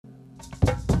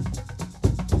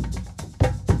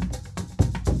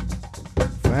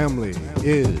Family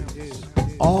is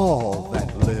all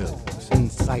that lives in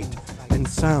sight and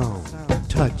sound,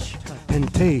 touch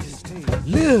and taste.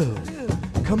 Live!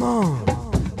 Come on,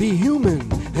 be human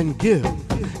and give,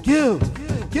 give,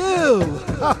 give!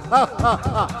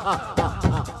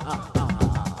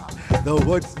 The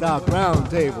Woodstock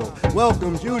Roundtable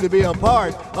welcomes you to be a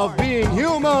part of being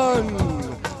human!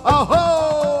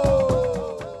 Aho!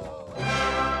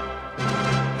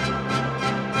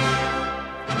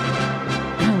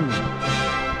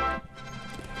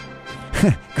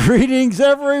 Greetings,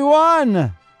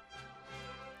 everyone!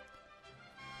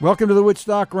 Welcome to the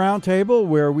Woodstock Roundtable,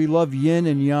 where we love yin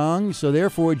and yang, so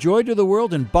therefore joy to the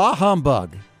world and bah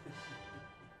humbug.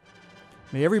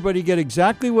 May everybody get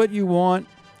exactly what you want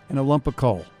and a lump of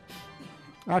coal.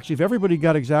 Actually, if everybody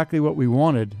got exactly what we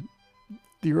wanted,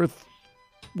 the earth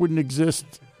wouldn't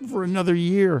exist for another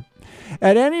year.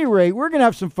 At any rate, we're going to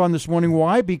have some fun this morning.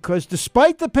 Why? Because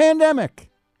despite the pandemic,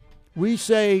 we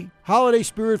say holiday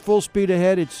spirit, full speed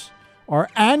ahead. It's our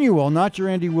annual, not your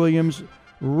Andy Williams,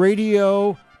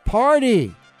 radio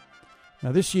party.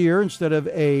 Now this year, instead of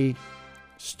a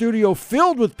studio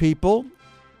filled with people,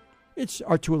 it's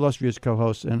our two illustrious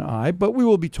co-hosts and I, but we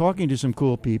will be talking to some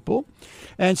cool people.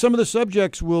 And some of the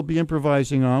subjects we'll be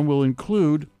improvising on will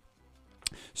include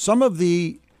some of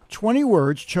the 20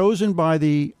 words chosen by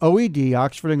the OED,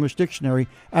 Oxford English Dictionary,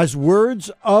 as words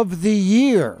of the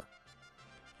year.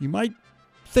 You might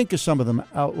think of some of them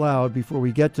out loud before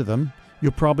we get to them.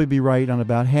 You'll probably be right on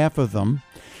about half of them.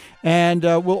 And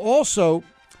we'll also,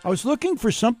 I was looking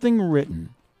for something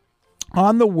written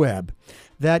on the web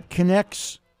that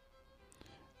connects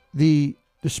the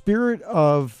spirit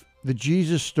of the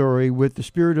Jesus story with the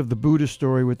spirit of the Buddha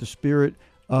story with the spirit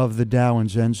of the Tao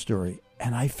and Zen story.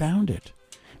 And I found it,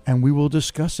 and we will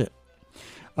discuss it.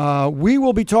 We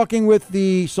will be talking with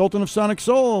the Sultan of Sonic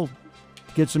Soul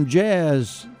to get some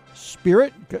jazz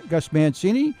spirit, Gus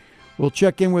Mancini. We'll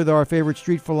check in with our favorite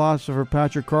street philosopher,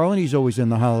 Patrick Carlin. He's always in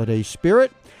the holiday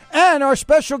spirit. And our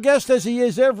special guest, as he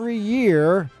is every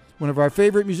year, one of our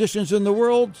favorite musicians in the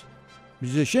world,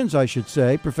 musicians, I should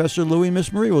say, Professor Louis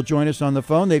Miss Marie will join us on the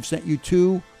phone. They've sent you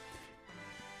 2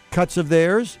 cuts of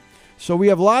theirs. So we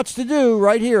have lots to do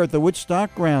right here at the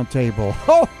Woodstock Roundtable.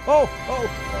 Ho, ho, ho, ho.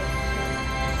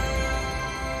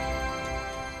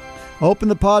 Open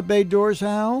the pod bay doors,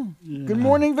 Hal. Yeah. Good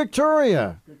morning,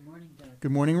 Victoria. Good morning, Doug.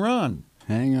 Good morning, Ron.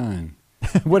 Hang on.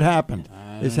 What happened?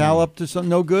 Is Hal up to something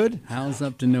no good? Hal's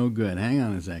up to no good. Hang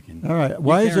on a second. All right.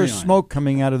 Why is there smoke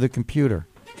coming out of the computer?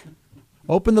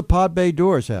 Open the pod bay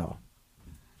doors, Hal.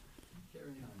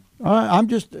 I'm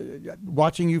just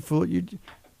watching you fool. Is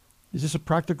this a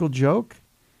practical joke?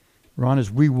 Ron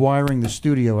is rewiring the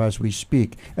studio as we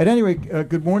speak. At any rate,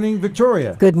 good morning,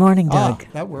 Victoria. Good morning, Doug.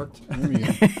 That worked.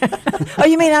 Oh,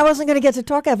 you mean I wasn't going to get to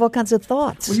talk? I have all kinds of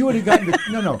thoughts. Well, you would have gotten to,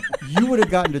 you would have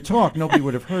gotten to talk. Nobody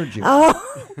would have heard you.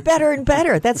 Oh, better and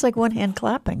better. That's like one hand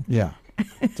clapping. Yeah.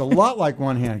 It's a lot like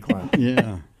one hand clap.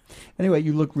 Yeah. Anyway,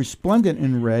 you look resplendent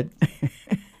in red.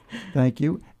 Thank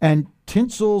you. And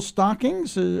tinsel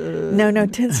stockings? No,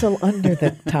 tinsel under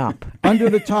the top. Under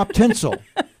the top tinsel.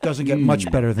 Doesn't get much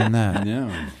better than that.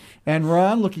 No. And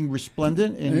Ron, looking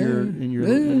resplendent in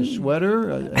your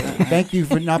sweater. Thank you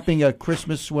for not being a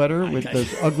Christmas sweater with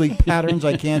those ugly patterns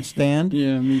I can't stand.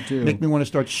 Yeah, me too. Make me want to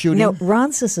start shooting. No,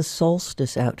 Ron's is a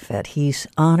solstice outfit. He's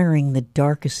honoring the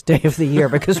darkest day of the year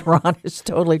because Ron is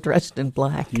totally dressed in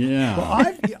black. Yeah.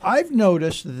 Well, I've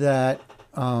noticed that.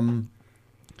 First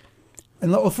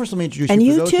let me introduce and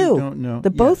you. you For those too. Who don't know.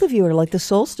 Both of you are like the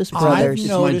Solstice brothers. I've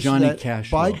noticed Johnny that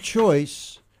Cash by look.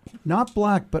 choice, not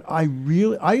black, but I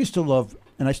used to love,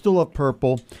 and I still love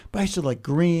purple, but I used to like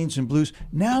greens and blues.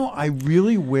 Now I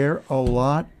really wear a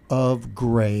lot of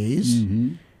grays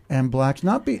and blacks.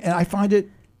 And I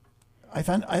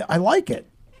like it.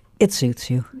 It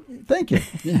suits you. Thank you.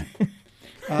 Yeah.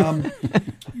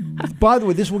 By the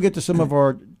way, this will get to some of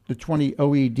the 20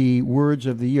 OED words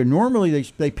of the year. Normally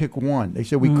they pick one. They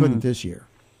said we couldn't this year.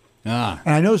 Ah.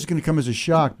 And I know it's going to come as a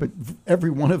shock, but every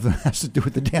one of them has to do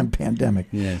with the damn pandemic.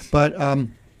 Yes. But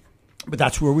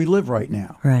that's where we live right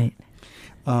now. Right.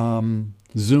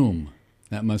 Zoom.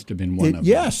 That must have been one of them.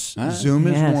 Yes. Zoom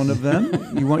is one of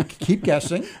them. You want to keep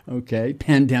guessing. Okay.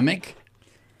 Pandemic.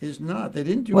 Is not. They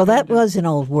didn't do Well, that pandemic. was an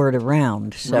old word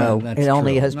around, so Right, it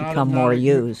only true. has become more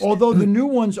used. Although the new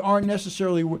ones aren't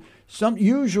necessarily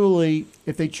usually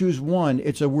if they choose one,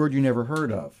 it's a word you never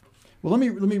heard of. Well, let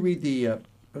me read the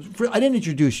I didn't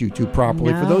introduce you two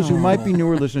properly. For those who might be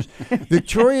newer listeners,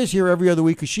 Victoria is here every other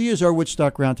week because she is our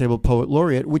Woodstock Roundtable Poet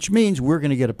Laureate, which means we're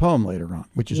going to get a poem later on,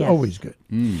 which is always good.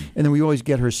 And then we always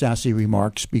get her sassy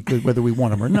remarks, because whether we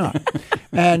want them or not.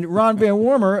 And Ron Van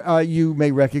Warmer, you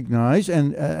may recognize,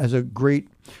 and as a great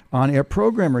on-air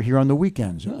programmer here on the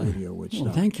weekends at Radio Woodstock.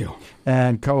 Well, thank you.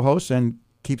 And co-hosts and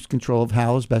keeps control of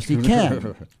Hal as best he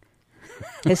can.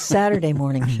 His Saturday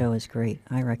morning show is great.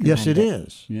 I recommend it. Yes, it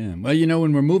is. Yeah. Well,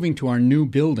 when we're moving to our new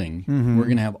building, we're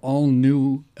going to have all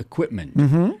new equipment.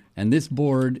 And this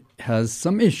board has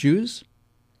some issues.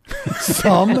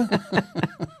 Some?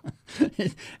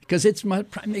 Because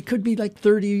it could be like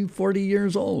 30, 40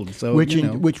 years old. So which,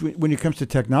 when it comes to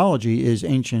technology, is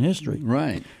ancient history.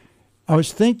 Right. I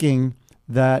was thinking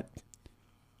that,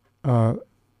 because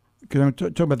I'm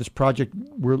talking about this project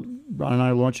Ron and I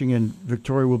are launching, and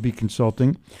Victoria will be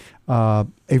consulting, a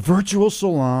virtual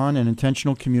salon and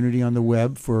intentional community on the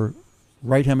web for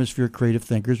right hemisphere creative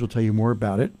thinkers. We'll tell you more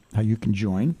about it, how you can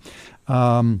join.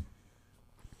 But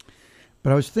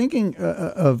I was thinking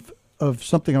of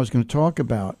something I was going to talk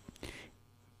about,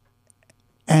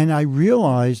 and I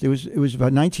realized it was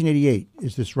about 1988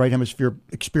 is this right hemisphere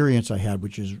experience I had,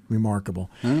 which is remarkable.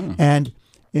 Oh. And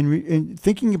in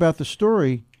thinking about the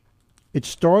story, it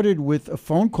started with a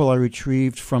phone call I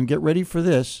retrieved from, get ready for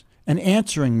this, an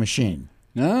answering machine.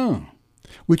 Oh.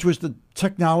 Which was the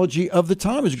technology of the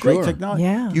time. It was great technology.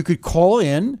 Yeah. You could call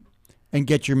in and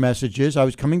get your messages. I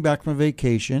was coming back from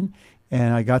vacation,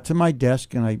 and I got to my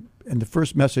desk, and the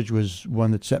first message was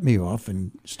one that set me off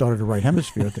and started a right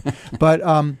hemisphere thing. But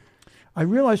I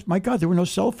realized, my God, there were no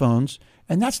cell phones.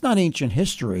 And that's not ancient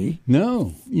history.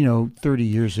 No. 30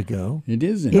 years ago. It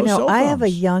isn't. I have a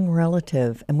young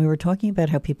relative, and we were talking about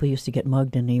how people used to get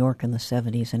mugged in New York in the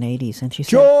 70s and 80s. And she said,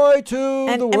 joy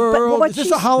to the world. Is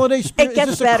this a holiday spirit? It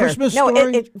gets is this better. A Christmas no,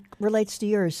 story? it relates to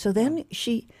yours. So then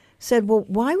she said, well,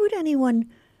 why would anyone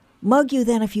mug you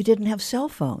then if you didn't have cell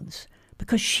phones?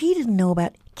 Because she didn't know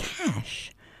about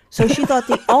cash. So she thought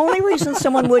the only reason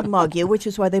someone would mug you, which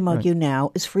is why they mug you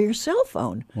now, is for your cell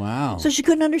phone. Wow. So she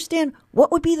couldn't understand what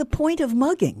would be the point of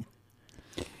mugging.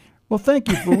 Well, thank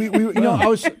you.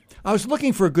 I was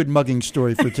looking for a good mugging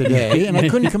story for today, and I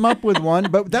couldn't come up with one,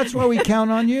 but that's why we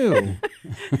count on you.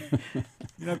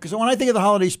 Because when I think of the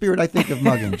holiday spirit, I think of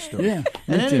mugging stories. Yeah,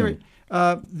 and anyway,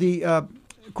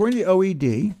 according to the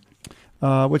OED,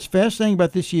 what's fascinating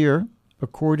about this year,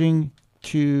 according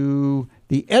to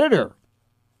the editor,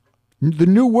 the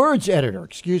New Words editor,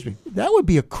 that would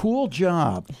be a cool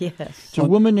job. Yes. It's a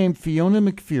woman named Fiona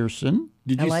McPherson.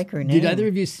 I like her name. Did either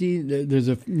of you see, there's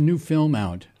a new film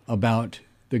out about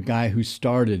the guy who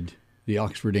started the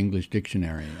Oxford English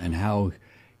Dictionary and how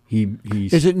he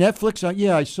Is it Netflix?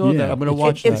 Yeah, I saw that. I'm going to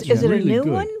watch that. Is it really a new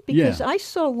good. one? Because I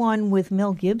saw one with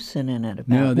Mel Gibson in it.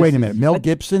 Wait a minute. Mel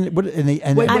Gibson? What, in the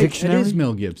dictionary? It is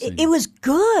Mel Gibson. It was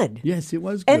good. Yes, it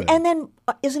was good. And then,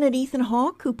 isn't it Ethan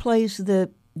Hawke who plays the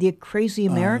crazy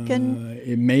American?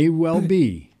 It may well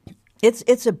be.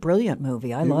 It's a brilliant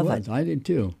movie. I love it. I did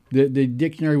too. The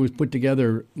dictionary was put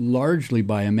together largely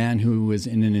by a man who was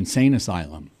in an insane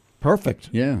asylum. Perfect.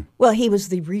 Yeah. Well, he was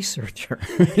the researcher.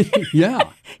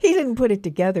 Yeah. He didn't put it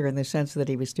together in the sense that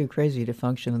he was too crazy to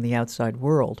function in the outside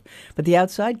world. But the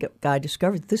outside guy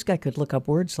discovered this guy could look up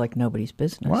words like nobody's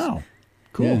business. Wow.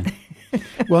 Cool. Yeah.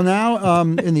 Well, now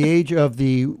in the age of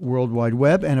the World Wide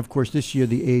Web, and of course this year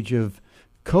the age of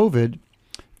COVID,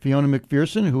 Fiona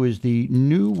McPherson, who is the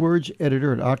New Words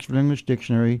editor at Oxford English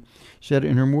Dictionary, said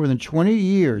in her more than 20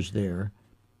 years there,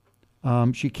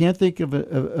 she can't think of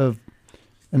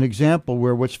an example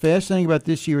where what's fascinating about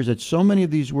this year is that so many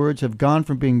of these words have gone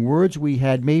from being words we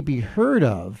had maybe heard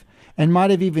of and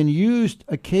might have even used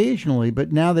occasionally,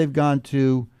 but now they've gone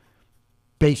to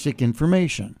basic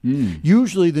information.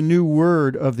 Usually the new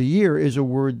word of the year is a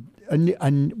word,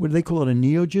 what do they call it, a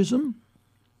neologism?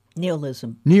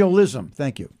 Neologism,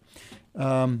 thank you.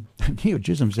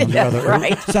 Neologism sounds rather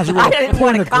right. Sounds a little I didn't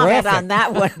want to comment pornographic. on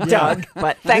that one, Doug,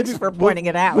 but thanks for pointing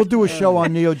it out. We'll do a show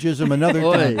on neologism another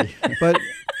time. But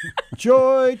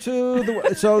joy to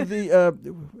the... So the...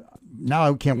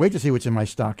 now I can't wait to see what's in my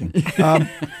stocking.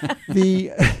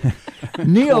 The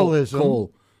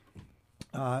neologism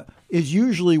is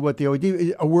usually what the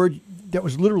OED... A word that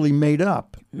was literally made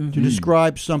up to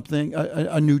describe something,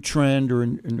 a new trend or a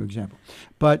new example.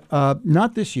 But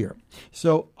not this year.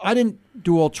 So I didn't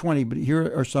do all 20, but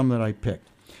here are some that I picked.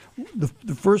 The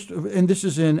first, and this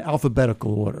is in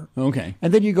alphabetical order. Okay.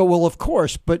 And then you go, well, of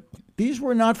course, but these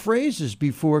were not phrases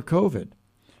before COVID.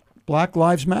 Black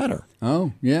Lives Matter.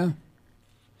 Oh, yeah.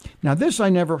 Now, this I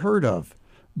never heard of.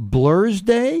 Blur's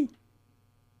Day?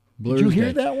 Blur's Did you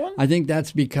hear Day. that one? I think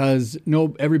that's because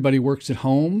everybody works at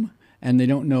home and they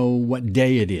don't know what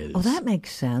day it is. Oh, that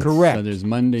makes sense. Correct. So there's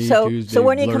Monday, So, Tuesday. so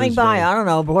when are you Blur's coming by? Day. I don't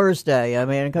know, Blur's Day. I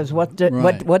mean, because what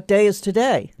Right. day is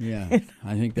today? Yeah,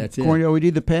 I think that's it. According to OED,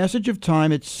 the passage of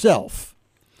time itself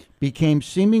became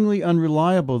seemingly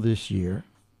unreliable this year.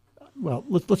 Well,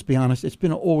 let's be honest. It's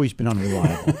always been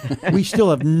unreliable. We still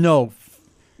have no.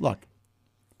 Look,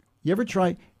 you ever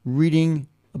try reading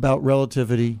about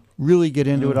relativity? Really get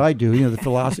into it. I do. The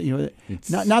philosophy.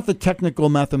 Not the technical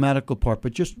mathematical part,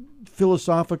 but just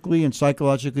philosophically and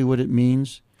psychologically what it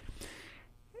means.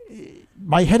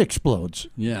 My head explodes.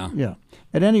 Yeah. Yeah.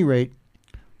 At any rate,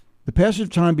 the passage of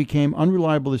time became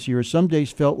unreliable this year as some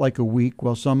days felt like a week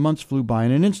while some months flew by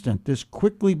in an instant. This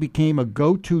quickly became a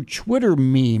go-to Twitter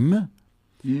meme.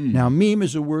 Now, meme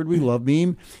is a word we love.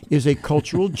 Meme is a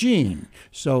cultural gene.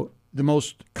 So the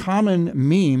most common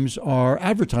memes are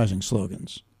advertising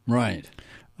slogans Right.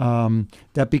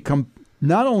 that become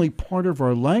not only part of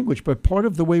our language, but part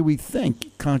of the way we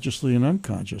think, consciously and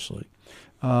unconsciously.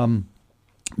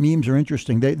 Memes are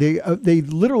interesting. They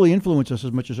literally influence us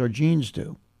as much as our genes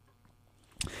do.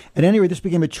 At any rate, this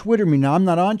became a Twitter meme. Now, I'm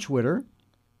not on Twitter.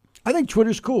 I think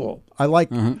Twitter's cool. I like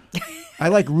I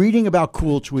like reading about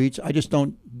cool tweets. I just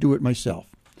don't do it myself.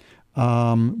 We're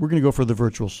going to go for the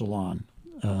virtual salon.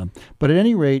 But at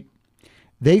any rate,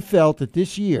 they felt that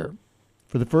this year,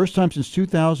 for the first time since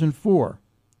 2004,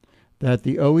 that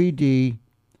the OED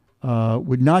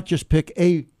would not just pick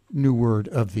a new word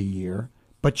of the year,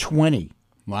 but 20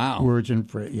 Wow. words in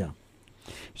phrase. Yeah.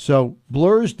 So,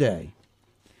 Blur's Day,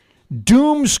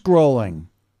 doom scrolling.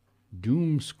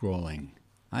 Doom scrolling.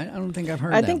 I don't think I've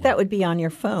heard I that. think that would be on your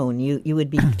phone. You would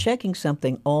be checking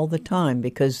something all the time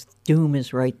because doom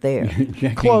is right there.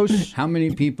 Checking Close. How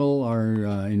many people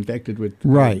are infected with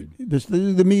Right.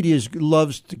 COVID. The media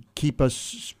loves to keep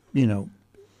us,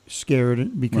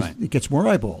 scared because Right. it gets more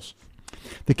eyeballs.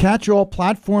 The catch-all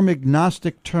platform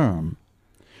agnostic term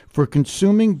for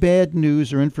consuming bad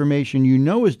news or information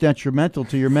is detrimental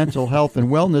to your mental health and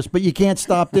wellness, but you can't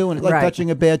stop doing it, like Right.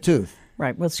 touching a bad tooth.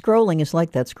 Right. Well, scrolling is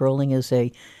like that. Scrolling is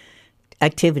a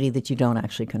activity that you don't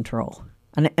actually control.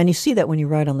 And you see that when you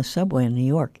ride on the subway in New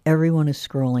York. Everyone is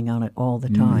scrolling on it all the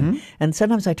time. And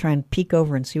sometimes I try and peek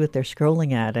over and see what they're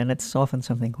scrolling at, and it's often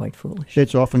something quite foolish.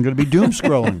 It's often going to be doom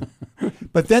scrolling.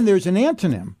 But then there's an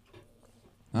antonym.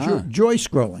 Joy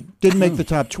scrolling. Didn't make the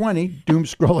top 20. Doom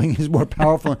scrolling is more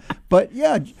powerful. But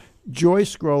yeah, joy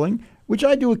scrolling, which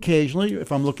I do occasionally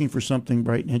if I'm looking for something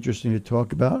bright and interesting to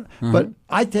talk about. But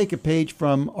I take a page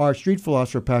from our street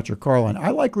philosopher, Patrick Carlin.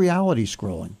 I like reality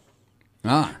scrolling,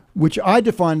 which I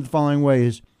define the following way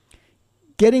is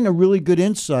getting a really good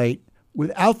insight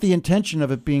without the intention of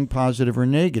it being positive or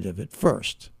negative at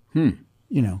first. I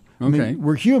mean,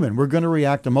 we're human. We're going to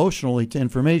react emotionally to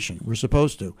information. We're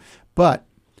supposed to. But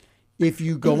if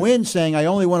you go in saying, I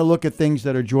only want to look at things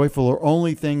that are joyful or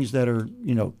only things that are,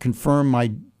 confirm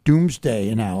my doomsday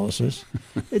analysis,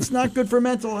 it's not good for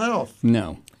mental health.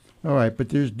 No. All right, but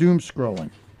there's doom scrolling.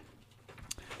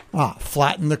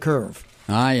 Flatten the curve.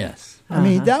 Yes. I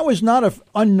mean, that was not an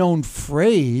unknown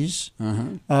phrase,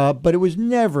 but it was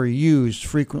never used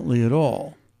frequently at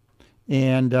all.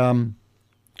 And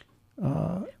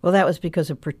Well, that was because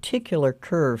a particular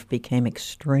curve became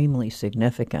extremely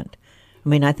significant. I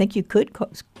mean, I think you could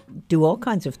do all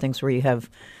kinds of things where you have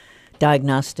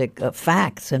diagnostic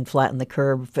facts and flatten the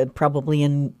curve, probably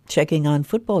in checking on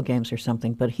football games or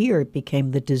something. But here it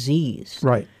became the disease.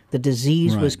 Right. The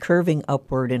disease was Right. curving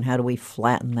upward, and how do we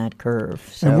flatten that curve?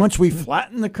 So, And once we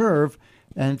flatten the curve,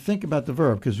 and think about the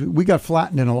verb, because we got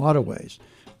flattened in a lot of ways,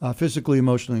 physically,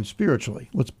 emotionally, and spiritually,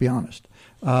 let's be honest,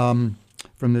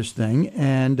 from this thing.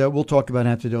 And we'll talk about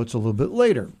antidotes a little bit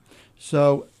later.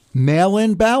 So,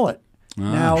 mail-in ballot.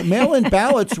 Now, mail-in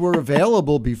ballots were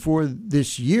available before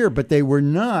this year, but they were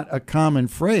not a common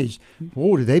phrase.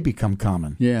 Oh, did they become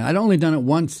common? Yeah, I'd only done it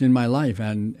once in my life,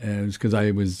 and it was because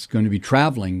I was going to be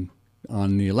traveling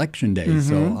on the election day.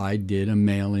 So I did a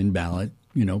mail-in ballot,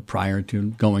 prior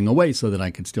to going away so that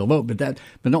I could still vote. But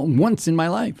not once in my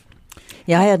life.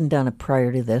 yeah, I hadn't done it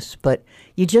prior to this, but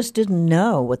you just didn't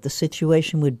know what the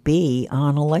situation would be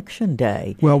on Election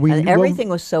Day. Well, and everything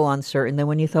was so uncertain that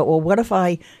when you thought, well, what if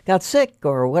I got sick,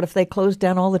 or what if they closed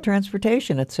down all the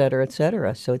transportation, et cetera, et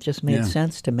cetera. So it just made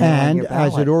sense to mail in And your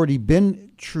ballot. as had already been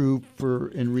true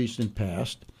in recent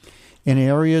past, in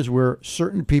areas where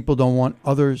certain people don't want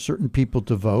certain people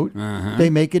to vote, they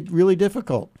make it really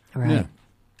difficult. Right. Yeah.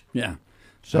 Yeah.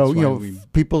 So, That's why we-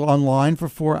 people online for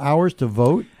 4 hours to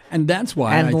vote. And that's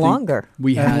why And I think longer.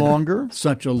 we And had longer.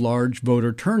 such a large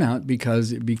voter turnout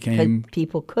because it became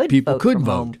People could people vote could from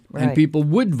vote home. and Right. people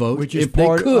would vote which is if they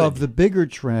part could. of the bigger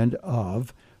trend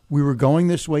of we were going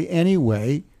this way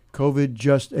anyway. COVID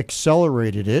just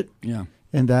accelerated it, Yeah.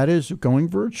 and that is going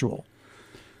virtual.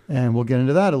 And we'll get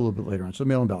into that a little bit later on. So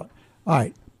mail-in ballot. All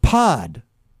right, pod.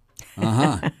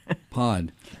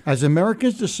 Pod. As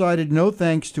Americans decided no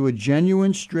thanks to a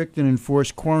genuine, strict, and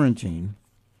enforced quarantine,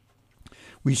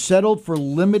 we settled for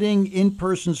limiting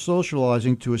in-person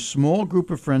socializing to a small group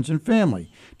of friends and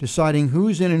family. Deciding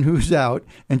who's in and who's out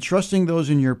and trusting those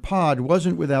in your pod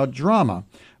wasn't without drama.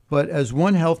 But as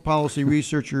one health policy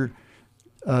researcher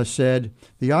said,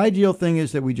 the ideal thing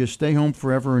is that we just stay home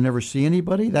forever and never see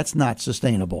anybody. That's not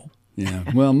sustainable. Yeah.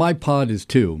 Well, my pod is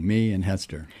two, me and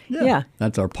Hester. Yeah.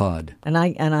 That's our pod. And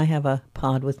I have a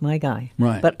pod with my guy.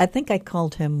 Right. But I think I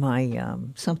called him my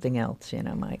something else,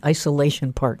 my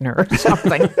isolation partner or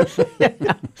something.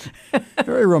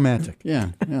 Very romantic. Yeah.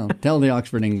 Well, tell the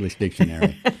Oxford English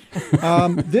Dictionary.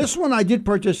 This one I did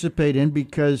participate in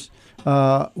because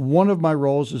one of my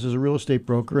roles is as a real estate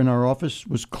broker, and our office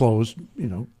was closed,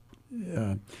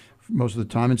 most of the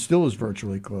time, and still is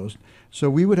virtually closed. So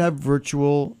we would have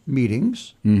virtual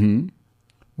meetings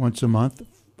once a month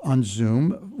on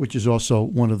Zoom, which is also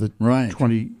one of the Right.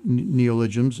 20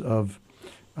 neologisms of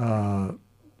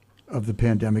the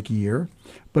pandemic year,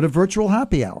 but a virtual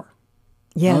happy hour.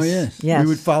 Yes. Oh, yes. Yes. We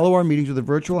would follow our meetings with a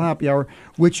virtual happy hour,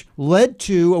 which led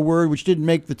to a word which didn't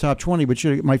make the top 20, but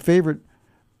my favorite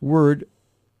word,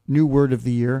 new word of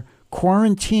the year,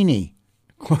 quarantini.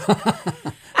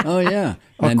 Oh, yeah.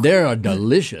 And they are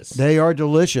delicious. They are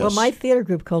delicious. Well, my theater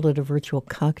group called it a virtual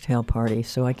cocktail party,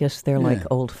 so I guess they're like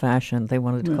old-fashioned. They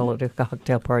wanted to call it a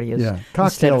cocktail party instead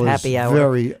cocktail of happy is hour.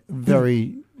 very,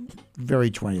 very,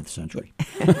 very 20th century.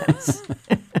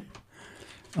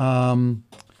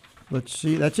 Let's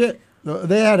see. That's it.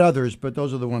 They had others, but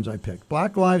those are the ones I picked.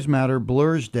 Black Lives Matter,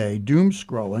 Blur's Day, Doom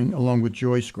Scrolling, along with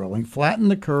Joy Scrolling, Flatten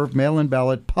the Curve, Mail-in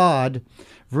Ballot, Pod,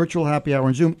 Virtual Happy Hour,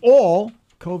 and Zoom, all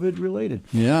COVID-related.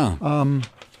 Yeah.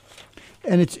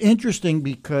 And it's interesting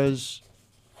because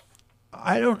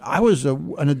I was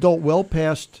an adult well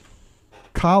past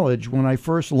college when I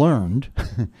first learned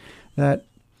that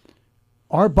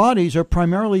our bodies are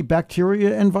primarily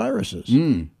bacteria and viruses.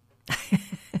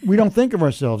 We don't think of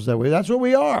ourselves that way. That's what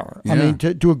we are. Yeah. I mean,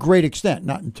 to a great extent,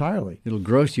 not entirely. It'll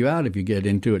gross you out if you get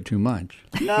into it too much.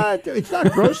 No, it's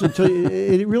not gross until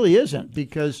it really isn't,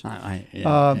 because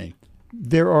Hey.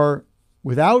 there are,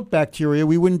 without bacteria,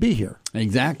 we wouldn't be here.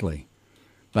 Exactly.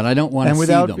 But I don't want And to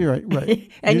without, see them. you're right.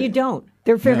 And you don't.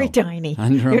 They're very No. tiny.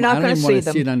 Under- You're not I going don't to even see want to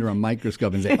them. see it under a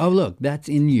microscope and say, oh, look, that's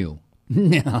in you.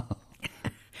 No.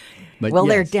 But Well,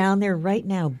 they're yes. down there right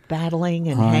now battling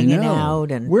and I hanging know.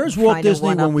 out. And Where's Walt trying to Disney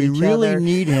when one-up we each really other.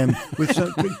 need him? With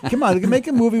some, come on, make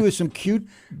a movie with some cute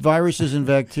viruses and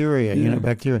bacteria.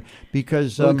 Bacteria,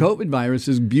 because Well, the COVID virus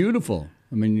is beautiful.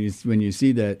 I mean, when you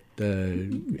see that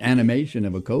animation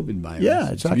of a COVID virus, yeah,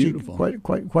 it's actually beautiful.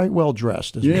 quite well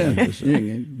dressed. Yeah,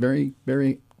 yeah, very,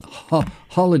 very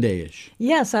holiday-ish.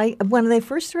 Yes, when they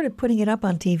first started putting it up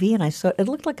on TV, and I saw it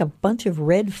looked like a bunch of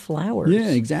red flowers. Yeah,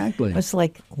 exactly. I was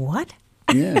like, what?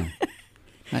 Yeah,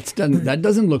 that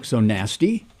doesn't look so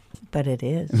nasty. But it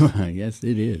is. Yes,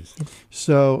 it is.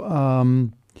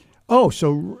 So,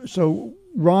 so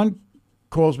Ron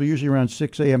calls me usually around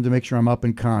 6 a.m. to make sure I'm up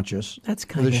and conscious. That's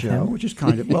for kind the of show, him. which is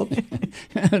kind of well.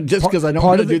 Just because I don't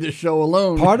part want to of the- do the show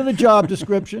alone. Part of the job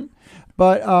description,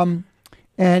 but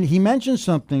and he mentioned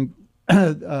something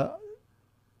that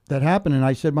happened, and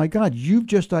I said, "My God, you've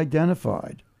just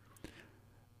identified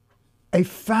a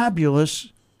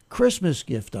fabulous Christmas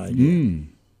gift idea."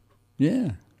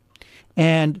 Yeah.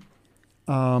 And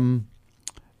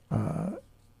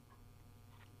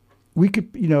we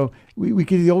could, we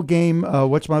could do the old game.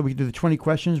 We could do the 20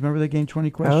 questions. Remember that game,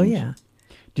 20 questions? Oh, yeah.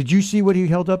 Did you see what he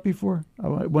held up before? I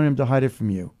want him to hide it from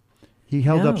you. He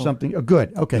held up No. something. Oh,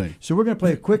 good. Okay. Good. So we're going to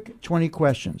play a quick 20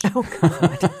 questions. Oh,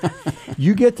 God.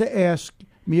 You get to ask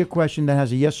me a question that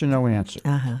has a yes or no answer.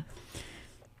 Uh-huh.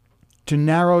 To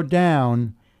narrow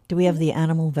down Do we have the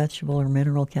animal, vegetable, or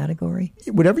mineral category?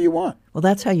 whatever you want. Well,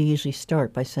 that's how you usually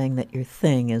start, by saying that your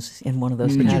thing is in one of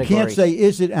those But categories. you can't say,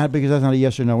 is it, because that's not a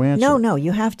yes or no answer. No,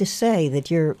 you have to say that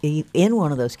you're in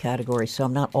one of those categories, so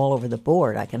I'm not all over the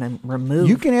board. I can remove.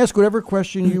 You can ask whatever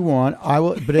question you want. I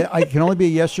will, but it can only be a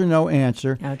yes or no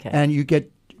answer. Okay. And you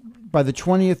get, by the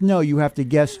 20th no, you have to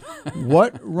guess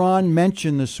what Ron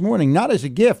mentioned this morning, not as a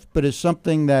gift, but as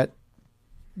something that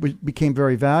became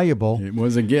very valuable. It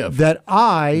was a gift. That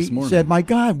I This morning. said, my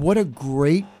God, what a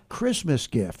great Christmas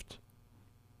gift.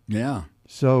 Yeah.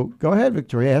 So go ahead,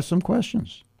 Victoria, ask some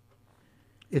questions.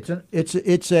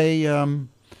 It's a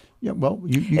yeah. Well,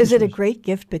 you Is it a choose. great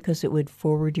gift because it would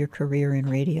forward your career in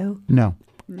radio? No,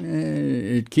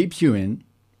 It keeps you in.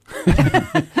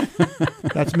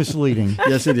 that's misleading.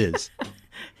 Yes, it is.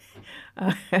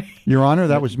 Your Honor,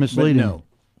 that was But misleading. no.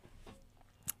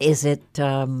 Is it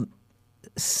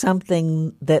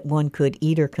something that one could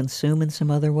eat or consume in some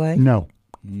other way? No,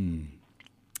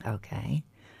 Okay.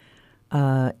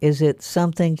 Is it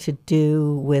something to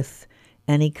do with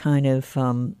any kind of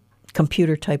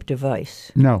computer type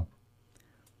device? no,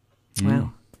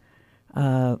 Wow.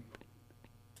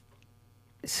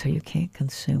 So you can't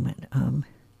consume it.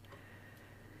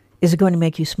 Is it going to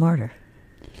make you smarter?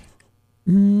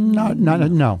 not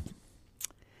no.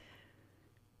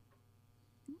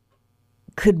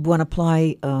 Could one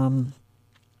apply, let's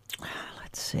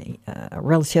see,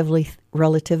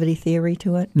 relativity theory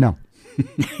to it? No.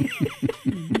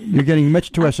 You're getting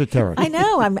much too esoteric. I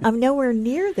know. I'm nowhere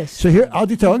near this. So here, I'm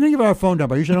going to give our phone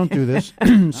number. I usually don't do this.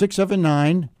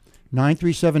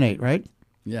 679-9378, right?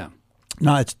 Yeah.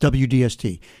 No, it's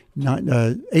WDST.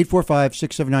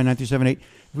 845-679-9378.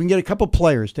 If we can get a couple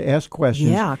players to ask questions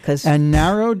Yeah, 'cause- and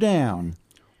narrow down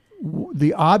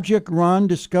the object Ron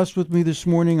discussed with me this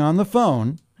morning on the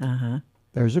phone,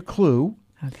 there's a clue.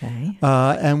 Okay.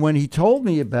 And when he told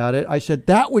me about it, I said,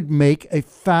 that would make a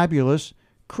fabulous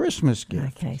Christmas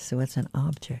gift. Okay, so it's an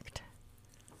object.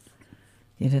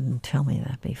 You didn't tell me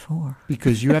that before.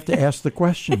 Because you have to ask the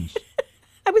questions.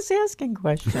 I was asking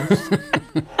questions.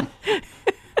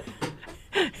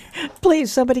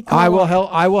 Please, somebody call I will up.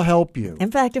 help. I will help you. In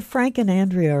fact, if Frank and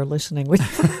Andrea are listening, would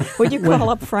you call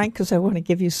up Frank? Because I want to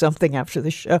give you something after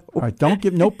the show. All right, don't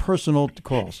give no personal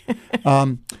calls.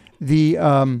 I'll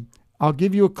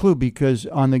give you a clue because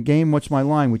on the game What's My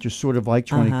Line, which is sort of like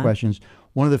 20 questions,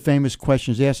 one of the famous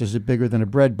questions asked is it bigger than a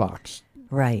bread box?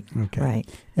 Right. Okay. Right.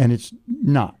 And it's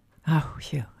not. Oh,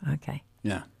 phew. Okay.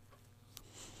 Yeah.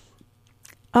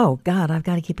 Oh God, I've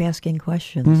got to keep asking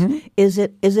questions. Is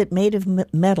it made of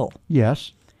metal?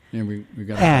 Yes. Yeah, we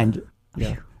got And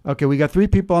yeah. Okay, we got three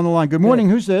people on the line. Good morning.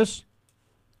 Who's this?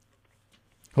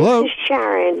 Hello. This is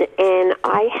Sharon, and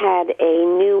I had a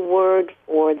new word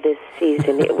for this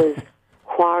season. It was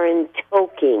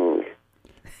quarantoking.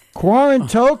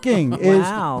 Quarantoking is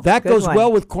Wow, that good goes one. well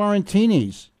with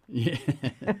quarantinis. Yes,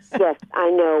 I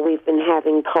know. We've been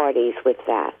having parties with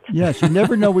that. Yes, you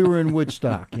never know we were in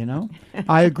Woodstock, you know?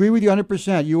 I agree with you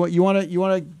 100%. You want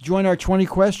to join our 20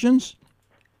 questions?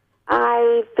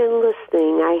 I've been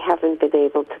listening. I haven't been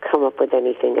able to come up with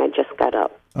anything. I just got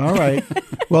up. All right.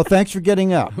 Well, thanks for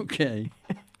getting up. Okay.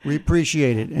 We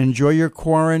appreciate it. Enjoy your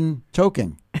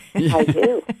quarantoking. I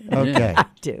do. Okay. I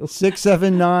do.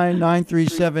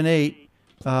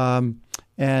 679-9378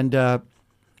 and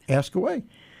ask away.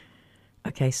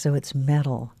 Okay, so it's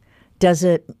metal. Does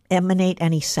it emanate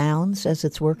any sounds as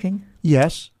it's working?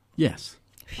 Yes. Yes.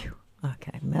 Phew.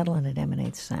 Okay, metal and it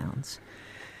emanates sounds.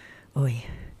 Oy.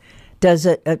 Does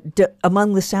it,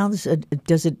 among the sounds,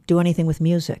 does it do anything with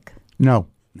music? No.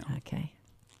 Okay.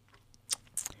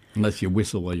 Unless you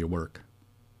whistle while you work.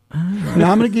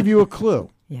 Now I'm going to give you a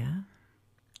clue. Yeah,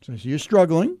 So you're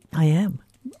struggling. I am.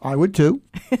 I would too.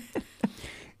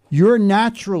 Your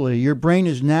brain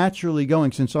is naturally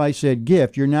going, since I said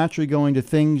gift, you're naturally going to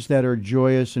things that are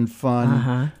joyous and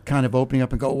fun, kind of opening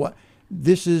up and go, what?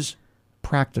 This is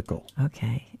practical.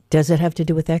 Okay. Does it have to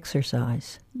do with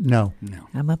exercise? No. No.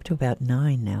 I'm up to about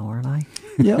 9 now, aren't I?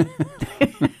 Yeah.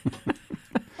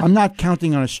 I'm not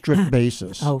counting on a strict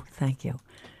basis. Oh, thank you.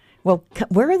 Well,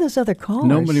 where are those other callers?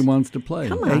 Nobody wants to play.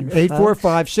 Come on.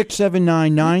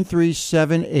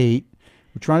 845-679-9378.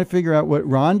 We're trying to figure out what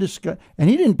Ron discussed. And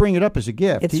he didn't bring it up as a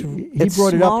gift. He it's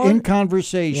brought it up smaller- in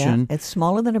conversation. Yeah, it's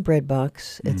smaller than a bread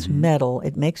box. It's metal.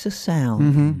 It makes a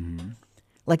sound.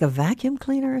 Like a vacuum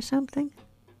cleaner or something?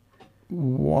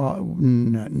 No.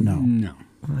 No.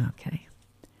 Okay.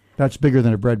 That's bigger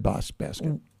than a bread box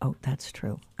basket. Oh, that's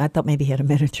true. I thought maybe he had a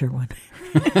miniature one.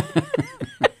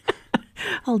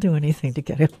 I'll do anything to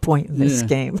get a point in this Yeah.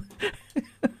 game.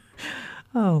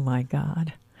 Oh, my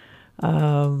God.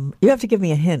 You have to give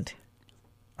me a hint.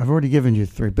 I've already given you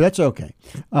 3, but that's okay.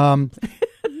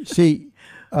 See,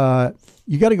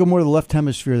 you got to go more to the left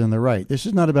hemisphere than the right. This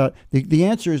is not about the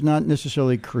answer is not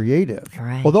necessarily creative,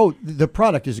 Right. although the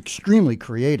product is extremely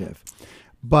creative.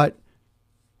 But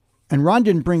and Ron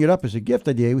didn't bring it up as a gift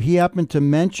idea. He happened to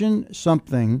mention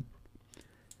something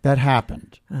that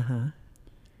happened,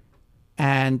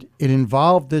 and it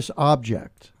involved this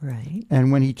object. Right.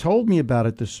 And when he told me about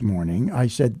it this morning, I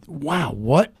said, "Wow,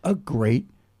 what a great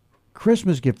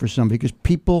Christmas gift for somebody!" Because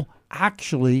people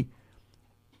actually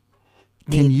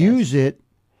can Need this. use it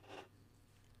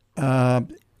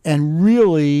and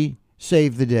really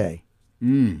save the day.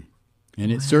 And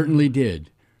it certainly did,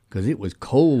 because it was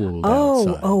cold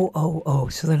outside. Oh.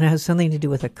 So then it has something to do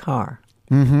with a car.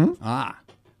 Ah.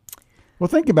 Well,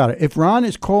 think about it. If Ron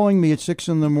is calling me at 6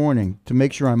 in the morning to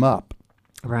make sure I'm up,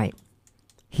 Right.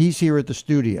 he's here at the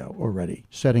studio already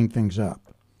setting things up.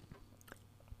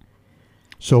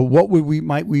 So what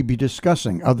might we be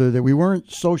discussing other than we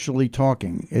weren't socially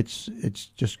talking? It's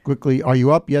just quickly, are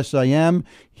you up? Yes, I am.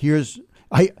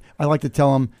 I like to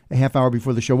tell him a half hour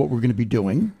before the show what we're going to be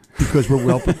doing because we're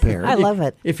well prepared. I love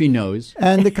it. If he knows.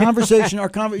 And the conversation,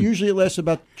 usually it lasts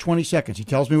about 20 seconds. He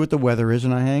tells me what the weather is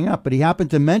and I hang up. But he happened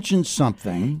to mention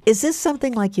something. Is this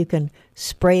something like you can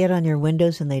spray it on your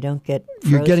windows and they don't get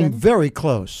frozen? You're getting very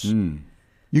close.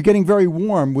 You're getting very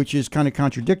warm, which is kind of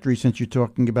contradictory since you're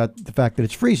talking about the fact that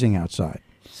it's freezing outside.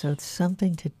 So it's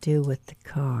something to do with the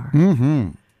car.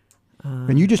 And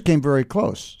you just came very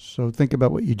close. So think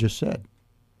about what you just said.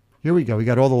 Here we go. We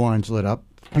got all the lines lit up.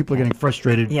 People are getting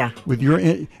frustrated with your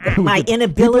My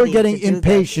inability. People are getting to do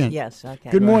impatient. This. Yes. Okay.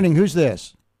 Good morning. Who's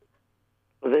this?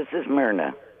 Well, this is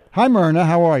Myrna. Hi, Myrna.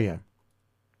 How are you?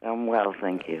 I'm well,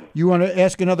 thank you. You want to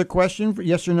ask another question? For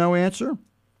yes or no answer?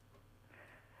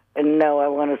 And no, I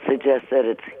want to suggest that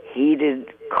it's heated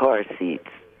car seats.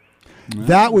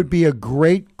 That would be a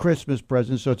great Christmas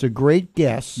present. So it's a great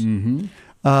guess.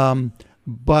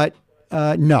 But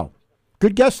no.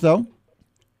 Good guess, though.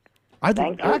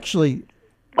 Thank you. Actually,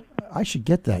 I should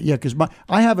get that. Yeah, because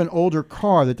I have an older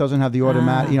car that doesn't have the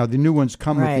automatic. The new ones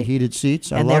come with the Right. heated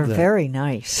seats. I And love they're that. very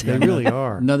nice. They really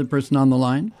are. Another person on the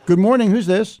line? Good morning. Who's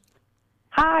this?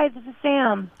 Hi, this is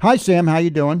Sam. Hi, Sam. How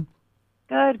you doing?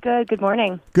 Good. Good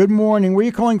morning. Good morning. Where are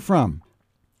you calling from?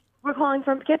 We're calling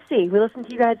from Poughkeepsie. We listen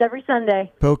to you guys every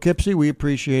Sunday. Poughkeepsie. We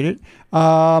appreciate it.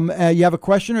 You have a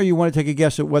question, or you want to take a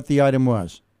guess at what the item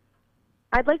was?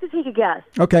 I'd like to take a guess.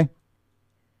 Okay.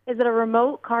 Is it a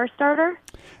remote car starter?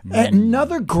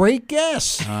 Another great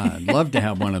guess. I'd love to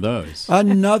have one of those.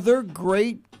 Another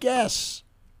great guess.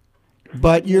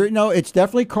 But it's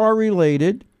definitely car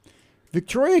related.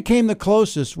 Victoria came the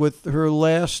closest with her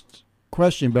last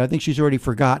question, but I think she's already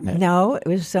forgotten it. No, it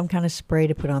was some kind of spray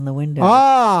to put on the window.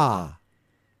 Ah.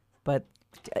 But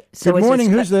so Good morning.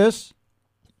 Who's this?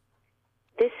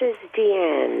 This is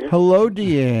Deanne, Hello,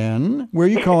 Deanne. Where are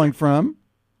you calling from?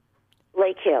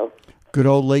 Lake Hill. Good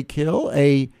old Lake Hill,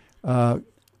 a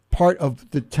part of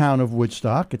the town of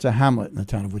Woodstock. It's a hamlet in the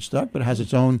town of Woodstock, but it has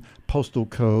its own postal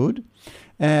code.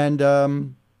 And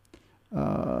you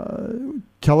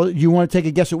want to take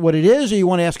a guess at what it is, or you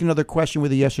want to ask another question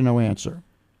with a yes or no answer?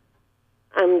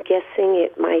 I'm guessing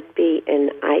it might be an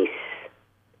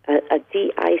a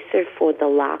de-icer for the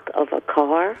lock of a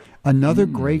car. Another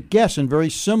great guess, and very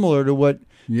similar to what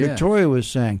Victoria was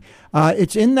saying.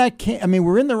 It's in that camp. I mean,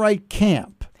 we're in the right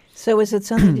camp. So is it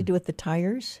something to do with the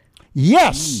tires?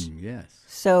 Yes. Yes.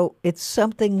 So it's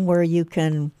something where you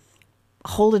can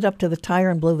hold it up to the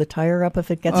tire and blow the tire up if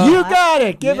it gets You hot? got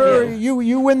it. Give her.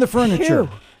 You win the furniture.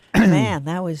 Phew. Man,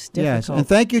 that was Yes, difficult. and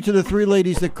thank you to the three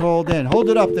ladies that called in. Hold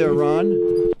it up there,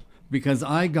 Ron. Because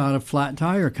I got a flat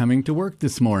tire coming to work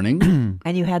this morning.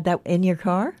 And you had that in your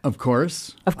car? Of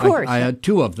course. Of course. I had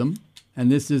two of them. And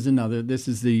this is another. This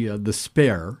is the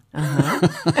spare.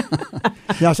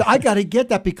 Now, so I got to get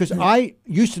that because I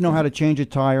used to know how to change a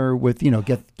tire with,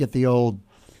 get the old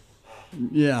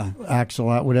axle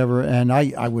out, whatever, and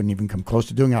I wouldn't even come close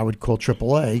to doing it. I would call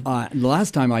AAA. The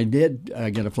last time I did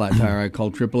get a flat tire, I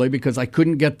called AAA because I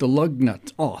couldn't get the lug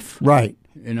nuts off. Right.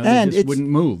 They And just wouldn't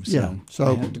move. So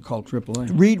I had to call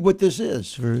AAA. Read what this is,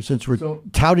 since we're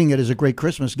touting it as a great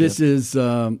Christmas gift. This is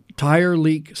tire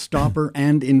leak stopper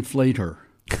and inflator.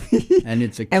 And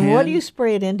it's a can. And what do you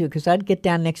spray it into? Because I'd get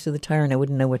down next to the tire and I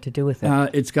wouldn't know what to do with it.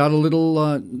 It's got a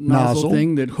little nozzle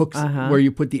thing that hooks where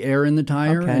you put the air in the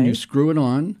tire and you screw it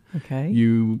on. Okay.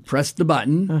 You press the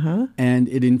button and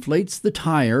it inflates the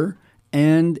tire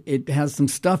and it has some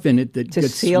stuff in it that To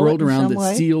gets seal swirled it in around some that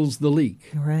way? seals the leak.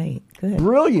 Right. Good.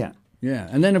 Brilliant. Yeah.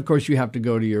 And then, of course, you have to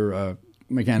go to your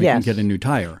mechanic and get a new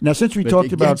tire. Now, since we But talked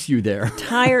it about gets you there.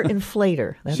 Tire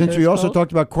inflator. That's since what we it's also called?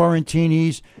 talked about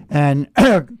quarantinis and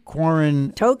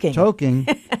toking,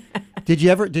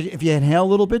 if you inhale a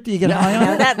little bit, do you get high on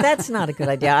No, it? that's not a good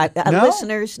idea. No?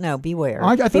 Listeners, no, beware.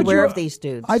 I thought Beware you were, of these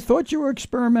dudes. I thought you were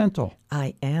experimental.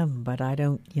 I am, but I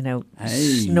don't, Hey.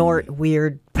 snort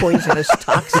weird, poisonous,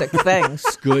 toxic things.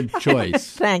 Good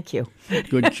choice. Thank you.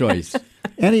 Good choice.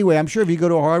 Anyway, I'm sure if you go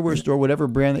to a hardware store, whatever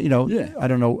brand, I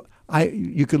don't know.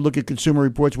 You could look at Consumer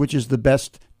Reports, which is the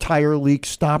best tire leak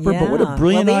stopper. But what a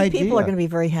brilliant these idea! people are going to be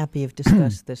very happy you've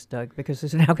discussed this, Doug, because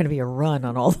there's now going to be a run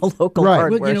on all the local Right.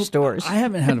 hardware Well, stores. I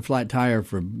haven't had a flat tire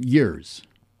for years.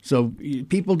 So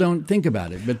people don't think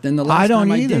about it. But then the I last don't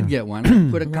time either. I did get one,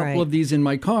 I put a couple Right. of these in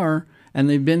my car, and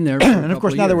they've been there for a And of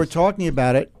course, couple now that we're years. talking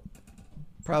about it,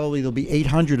 probably there'll be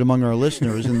 800 among our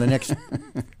listeners in the next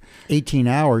 18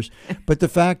 hours. But the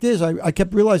fact is, I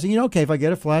kept realizing, okay, if I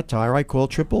get a flat tire, I call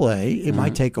AAA. It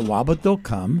might take a while, but they'll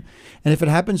come. And if it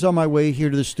happens on my way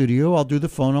here to the studio, I'll do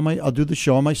the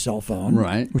show on my cell phone,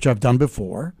 Right. which I've done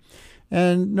before.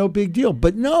 And no big deal.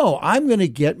 But no, I'm going to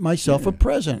get myself a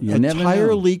present, You a never tire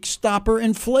know. leak stopper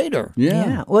inflator.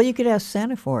 Yeah. Well, you could ask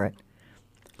Santa for it.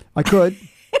 I could.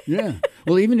 Yeah.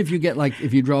 Well, even if you get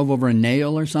if you drove over a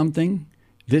nail or something,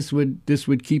 this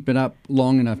would keep it up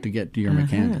long enough to get to your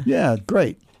mechanic. Yeah,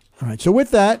 great. All right. So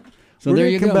with that, So we're there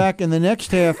going you to come go. back in the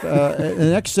next half, in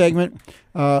the next segment.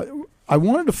 I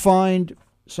wanted to find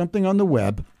something on the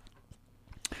web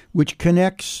which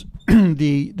connects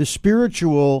the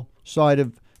spiritual side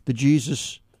of the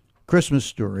Jesus Christmas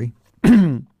story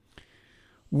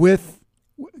with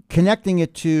connecting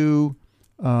it to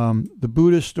the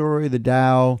Buddha story, the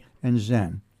Tao, and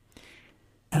Zen.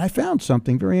 And I found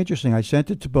something very interesting. I sent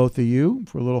it to both of you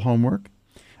for a little homework.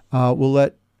 We'll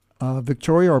let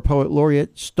Victoria, our poet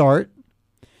laureate, start,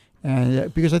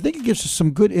 and because I think it gives us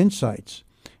some good insights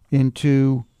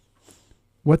into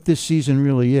what this season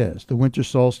really is, the winter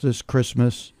solstice,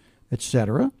 Christmas,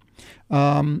 etc.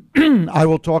 I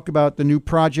will talk about the new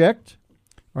project,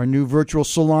 our new virtual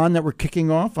salon that we're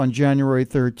kicking off on January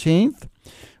 13th.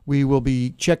 We will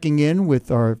be checking in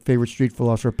with our favorite street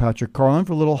philosopher, Patrick Carlin,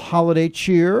 for a little holiday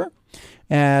cheer,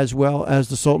 as well as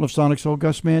the Sultan of Sonic Soul,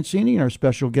 Gus Mancini, and our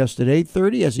special guest at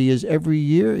 8:30, as he is every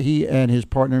year, he and his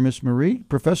partner, Miss Marie,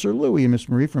 Professor Louie and Miss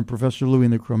Marie from Professor Louie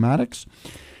and the Chromatics.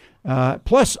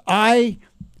 Plus,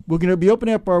 we're going to be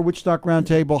opening up our Woodstock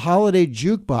Roundtable Holiday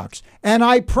Jukebox, and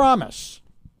I promise,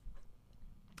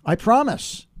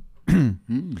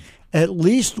 at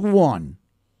least one,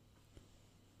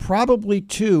 probably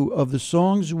two of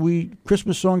the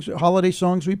Christmas songs, holiday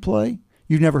songs we play,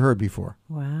 you've never heard before.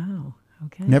 Wow.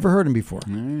 Okay. Never heard them before.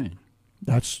 All right.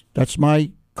 That's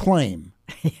my claim.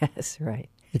 Yes, right.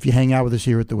 If you hang out with us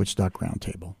here at the Woodstock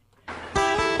Roundtable.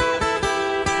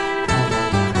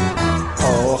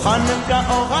 Oh Hanukkah,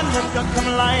 come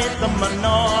light the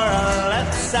menorah.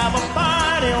 Let's have a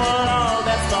party, well, all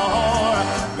that's the horror.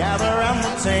 Gather around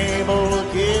the table,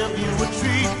 we'll give you a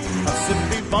treat. A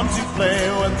simply fun to play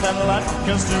with and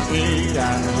latkes to eat.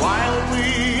 And while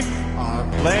we are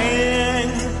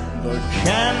playing, the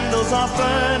candles are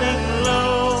burning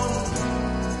low.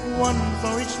 One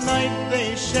for each night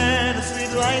they shed a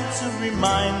sweet light to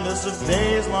remind us of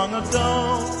days long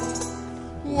ago.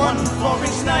 One for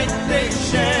each night they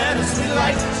shed a sweet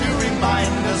light to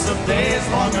remind us of days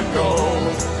long ago.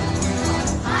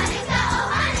 Hanukkah,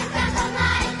 oh Hanukkah, come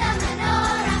light the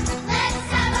menorah. Let's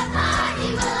have a party,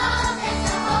 we'll all dance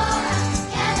the hora.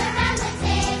 Gather round the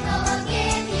table, we'll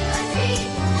give you a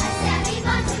treat. A savvy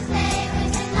bunch to play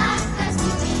with and latkes to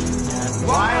eat. And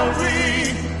while we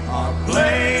are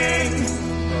playing,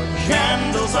 the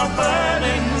candles are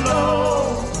burning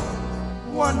low.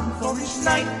 One for each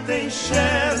night they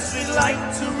share a sweet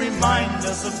light to remind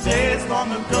us of days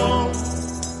long ago.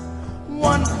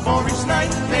 One for each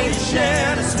night they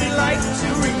share a sweet light to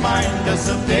remind us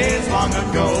of days long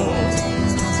ago.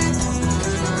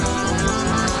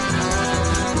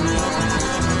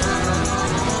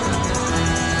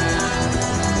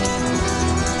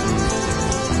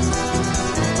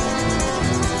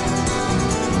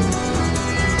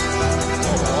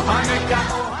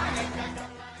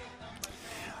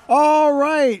 All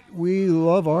right. We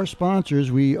love our sponsors.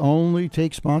 We only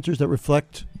take sponsors that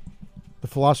reflect the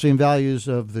philosophy and values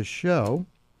of the show.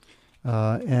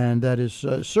 And that is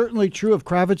certainly true of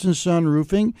Kravitz & Son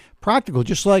Roofing. Practical,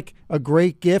 just like a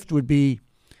great gift would be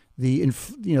the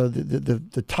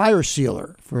tire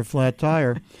sealer for a flat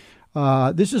tire.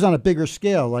 This is on a bigger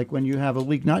scale, like when you have a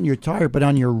leak not in your tire but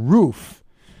on your roof.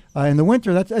 In the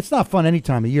winter, that's not fun any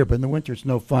time of year, but in the winter, it's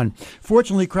no fun.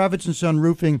 Fortunately, Kravitz & Son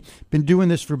Roofing been doing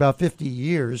this for about 50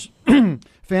 years.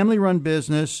 Family-run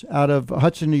business out of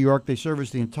Hudson, New York. They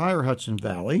service the entire Hudson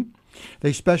Valley.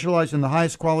 They specialize in the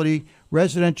highest quality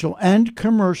residential and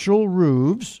commercial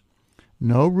roofs.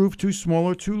 No roof too small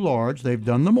or too large. They've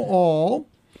done them all.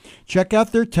 Check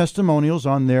out their testimonials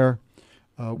on their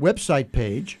website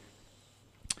page.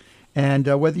 And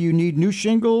whether you need new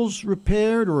shingles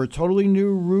repaired or a totally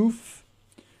new roof,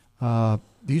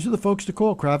 these are the folks to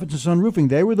call, Kravitz & Son Roofing.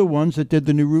 They were the ones that did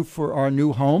the new roof for our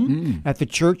new home at the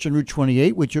church on Route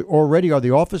 28, which already are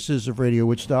the offices of Radio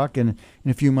Woodstock, and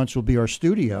in a few months will be our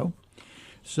studio.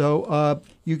 So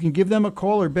you can give them a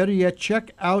call, or better yet,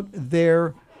 check out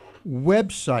their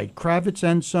website,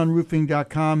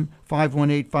 KravitzandSonRoofing.com,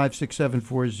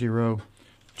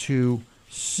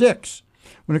 518-567-4026.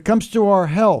 When it comes to our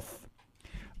health,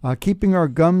 keeping our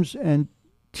gums and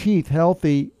teeth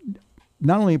healthy,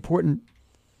 not only important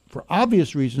for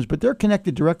obvious reasons, but they're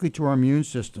connected directly to our immune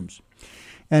systems.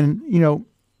 And, you know,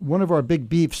 one of our big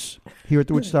beefs here at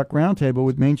the Woodstock Roundtable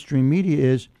with mainstream media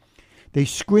is they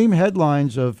scream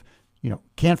headlines of, you know,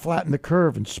 can't flatten the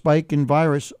curve and spike in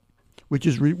virus, which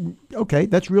is, okay,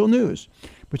 that's real news.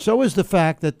 But so is the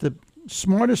fact that the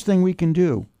smartest thing we can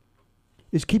do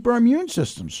is keep our immune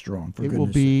system strong. It will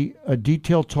be a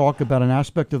detailed talk about an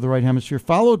aspect of the right hemisphere,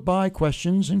 followed by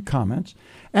questions and comments.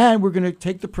 And we're going to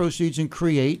take the proceeds and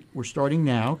we're starting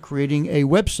now, creating a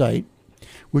website,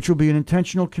 which will be an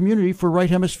intentional community for right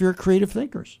hemisphere creative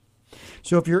thinkers.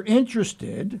 So if you're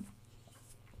interested,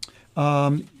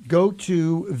 go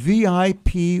to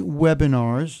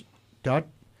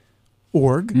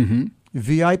VIPwebinars.org,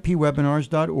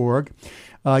 VIPwebinars.org.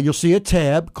 You'll see a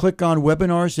tab. Click on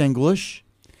Webinars English,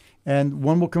 and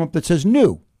one will come up that says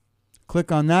New.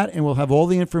 Click on that, and we'll have all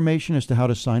the information as to how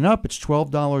to sign up. It's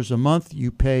 $12 a month.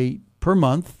 You pay per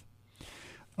month.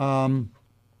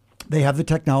 They have the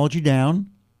technology down.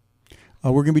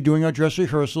 We're going to be doing our dress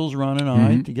rehearsals, Ron and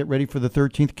I, to get ready for the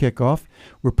 13th kickoff.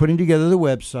 We're putting together the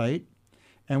website,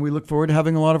 and we look forward to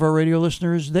having a lot of our radio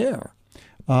listeners there.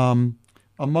 Among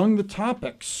the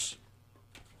topics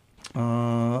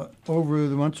over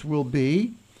the months will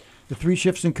be the 3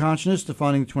 shifts in consciousness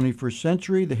defining the 21st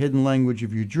century, the hidden language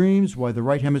of your dreams, why the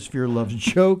right hemisphere loves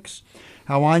jokes,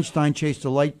 how Einstein chased a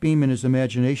light beam in his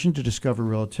imagination to discover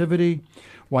relativity,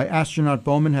 why astronaut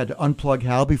Bowman had to unplug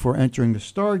Hal before entering the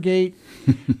Stargate,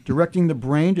 directing the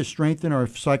brain to strengthen our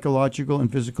psychological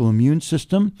and physical immune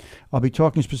system. I'll be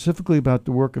talking specifically about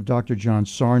the work of Dr. John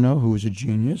Sarno, who is a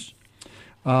genius.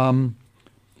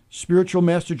 Spiritual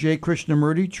Master J.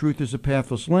 Krishnamurti, Truth is a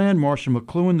Pathless Land, Marshall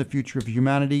McLuhan, The Future of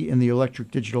Humanity in the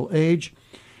Electric Digital Age,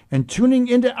 and Tuning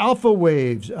into Alpha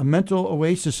Waves, a mental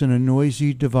oasis in a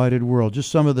noisy, divided world.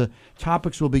 Just some of the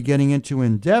topics we'll be getting into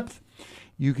in depth.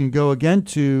 You can go again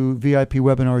to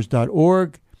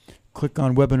VIPwebinars.org, click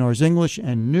on Webinars English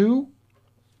and New.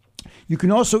 You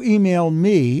can also email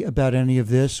me about any of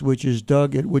this, which is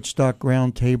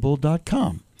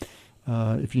Doug@WoodstockRoundtable.com.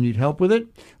 If you need help with it,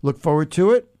 look forward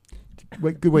to it.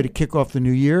 Good way to kick off the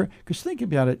new year. Because think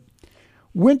about it.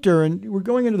 Winter, and we're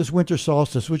going into this winter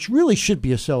solstice, which really should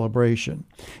be a celebration.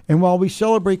 And while we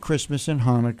celebrate Christmas and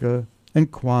Hanukkah and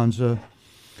Kwanzaa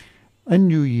and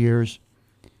New Year's,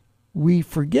 we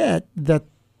forget that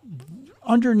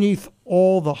underneath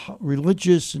all the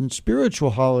religious and spiritual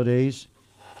holidays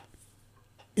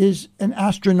is an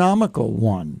astronomical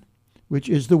one, which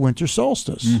is the winter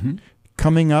solstice,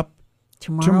 coming up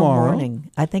tomorrow morning.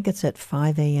 I think it's at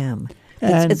 5 a.m.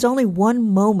 It's only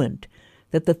one moment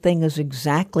that the thing is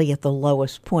exactly at the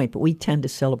lowest point, but we tend to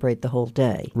celebrate the whole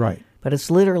day. Right. But it's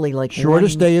literally like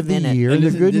shortest day of the year. And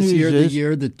the good news is the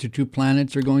year that the 2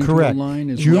 planets are going to align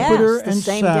is Jupiter Yes, the and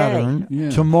same Saturn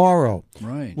tomorrow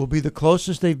Right. will be the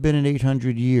closest they've been in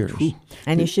 800 years.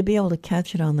 And you should be able to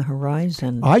catch it on the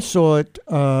horizon. I saw it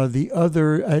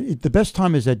the best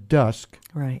time is at dusk.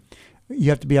 Right.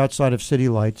 You have to be outside of city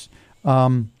lights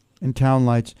and town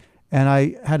lights. And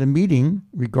I had a meeting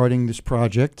regarding this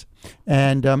project.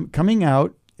 And coming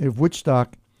out of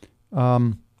Woodstock,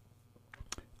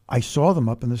 I saw them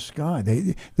up in the sky.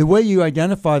 The way you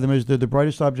identify them is they're the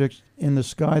brightest objects in the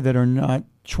sky that are not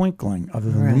twinkling other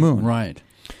than the moon. Right.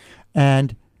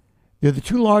 And they're the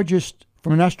 2 largest,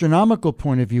 from an astronomical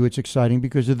point of view, it's exciting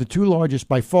because they're the 2 largest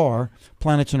by far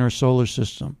planets in our solar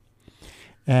system.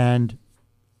 And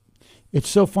it's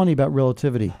so funny about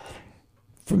relativity.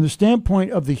 From the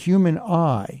standpoint of the human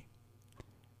eye,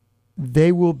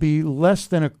 they will be less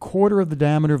than a quarter of the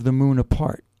diameter of the moon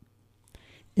apart.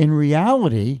 In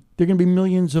reality, they're going to be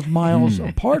millions of miles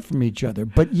apart from each other.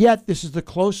 But yet, this is the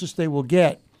closest they will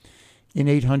get in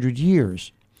 800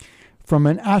 years. From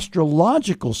an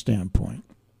astrological standpoint,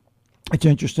 it's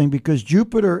interesting because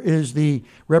Jupiter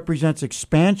represents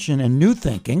expansion and new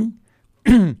thinking.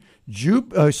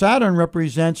 Saturn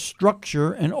represents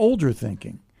structure and older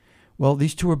thinking. Well,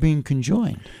 these 2 are being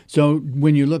conjoined. So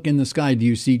when you look in the sky, do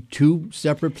you see 2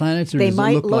 separate planets, or They does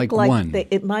might it look like one?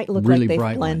 It might look really like they've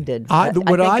bright blended. I think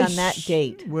on that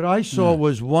date. What I saw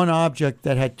was one object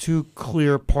that had 2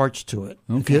 clear parts to it,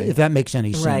 Okay. if that makes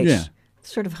any sense. Right. Yeah.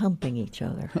 Sort of humping each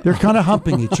other. They're kind of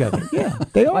humping each other. Yeah,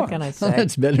 they are. What can I say?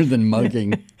 That's better than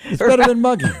mugging. It's better than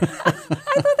mugging. I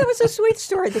thought that was a sweet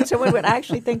story that someone would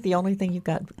actually think the only thing you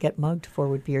get mugged for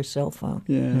would be your cell phone.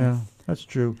 Yeah, that's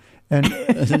true. And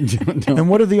and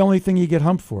what are the only thing you get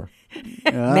humped for?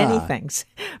 many things.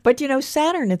 But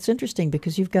Saturn. It's interesting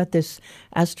because you've got this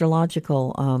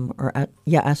astrological,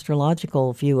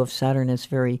 astrological view of Saturn is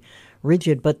very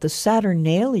rigid. But the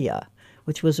Saturnalia,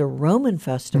 which was a Roman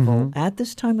festival at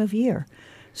this time of year,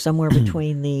 somewhere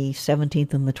between the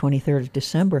 17th and the 23rd of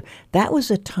December, that was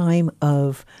a time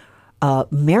of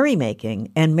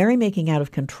merrymaking, and merrymaking out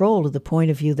of control to the point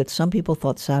of view that some people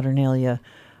thought Saturnalia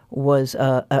was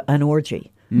an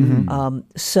orgy.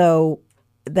 So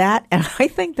that, and I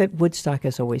think that Woodstock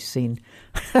has always seen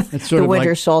the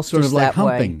winter solstice sort of like that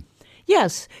way. humping.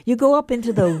 Yes, you go up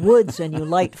into the woods and you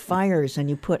light fires and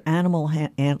you put animal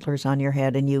antlers on your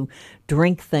head and you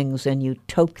drink things and you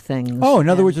toke things. Oh, in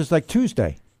other words, it's like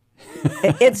Tuesday.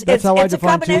 It's how I a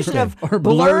define combination Tuesday. of Or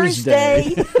Blur's Blur's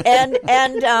Day. Day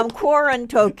and quarren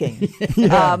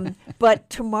toking. But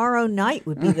tomorrow night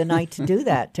would be the night to do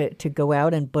that, to go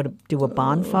out and do a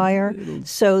bonfire.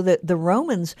 So that the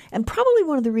Romans, and probably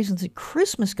one of the reasons that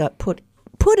Christmas got put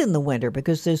in the winter,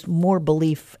 because there's more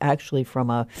belief actually from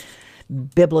a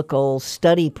biblical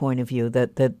study point of view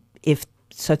that if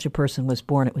such a person was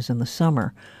born, it was in the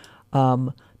summer.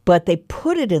 But they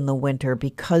put it in the winter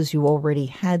because you already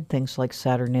had things like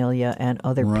Saturnalia and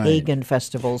other pagan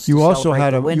festivals. You to also celebrate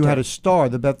had the winter. you had a star,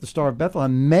 the Star of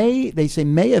Bethlehem. They say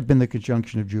may have been the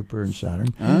conjunction of Jupiter and Saturn.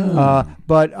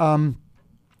 But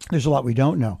there's a lot we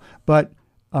don't know. But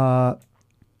I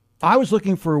was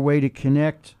looking for a way to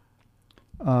connect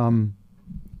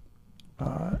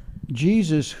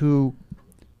Jesus, who,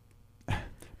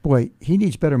 boy, he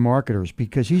needs better marketers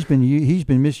because he's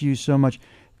been misused so much.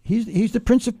 He's the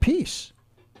Prince of Peace.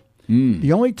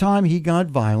 The only time he got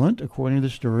violent, according to the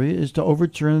story, is to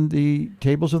overturn the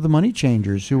tables of the money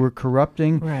changers who were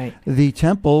corrupting the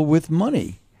temple with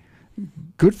money.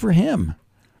 Good for him.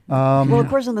 Well, of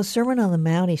course, in the Sermon on the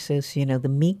Mount, he says, the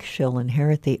meek shall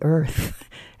inherit the earth.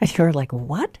 And you're like,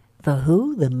 what? The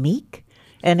who? The meek?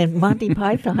 And in Monty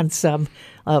Python's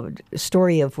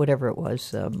story of whatever it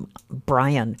was,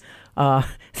 Brian, the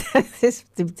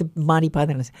Monty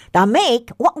Python is, the meek?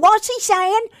 What's he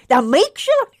saying? The meek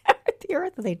shall inherit the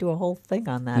earth? They do a whole thing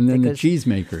on that. And then the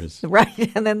cheesemakers.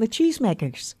 Right, and then the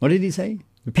cheesemakers. What did he say?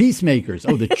 The peacemakers.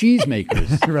 Oh, the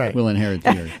cheesemakers Right. will inherit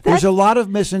the earth. There's a lot of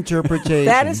misinterpretation.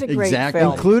 That is a great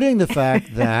film. Including the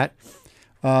fact that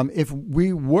if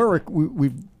we were,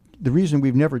 the reason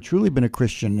we've never truly been a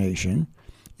Christian nation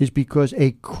is because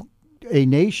a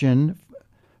nation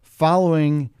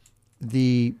following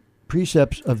the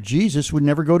precepts of Jesus would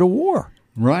never go to war.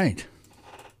 Right.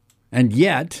 And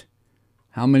yet,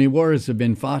 how many wars have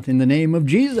been fought in the name of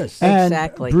Jesus? And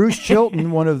Exactly. Bruce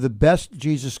Chilton, one of the best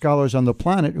Jesus scholars on the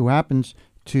planet, who happens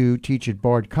to teach at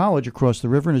Bard College across the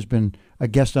river and has been a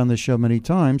guest on this show many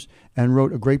times, and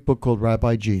wrote a great book called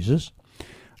Rabbi Jesus.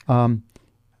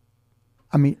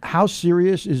 How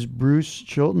serious is Bruce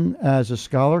Chilton as a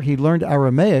scholar? He learned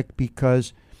Aramaic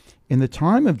because in the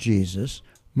time of Jesus,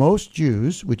 most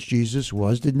Jews, which Jesus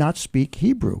was, did not speak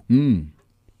Hebrew.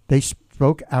 They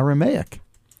spoke Aramaic.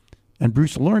 And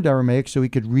Bruce learned Aramaic so he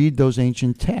could read those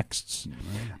ancient texts.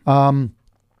 But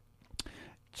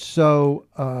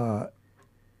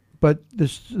the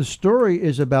story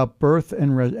is about birth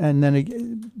and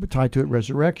then tied to it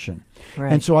resurrection.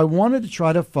 Right. And so I wanted to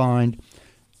try to find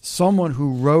someone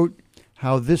who wrote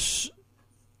how this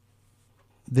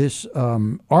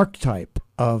archetype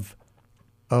of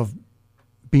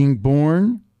being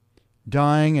born,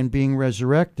 dying, and being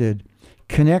resurrected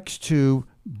connects to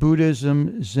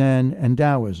Buddhism, Zen, and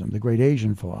Taoism, the great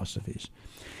Asian philosophies.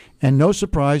 And no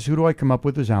surprise, who do I come up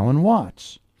with is Alan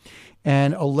Watts.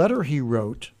 And a letter he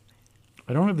wrote,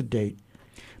 I don't have the date,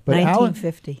 but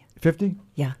 1950. 50?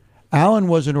 Yeah. Alan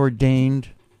was an ordained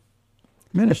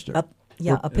minister.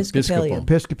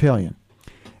 Episcopalian.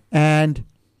 And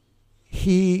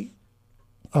he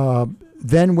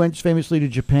then went famously to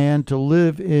Japan to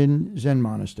live in Zen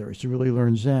monasteries, to really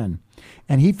learn Zen.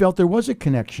 And he felt there was a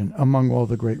connection among all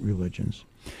the great religions.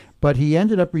 But he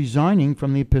ended up resigning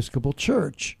from the Episcopal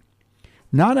Church,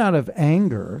 not out of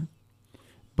anger,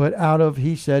 but out of,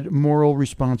 he said, moral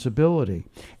responsibility.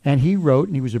 And he wrote,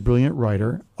 and he was a brilliant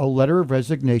writer, a letter of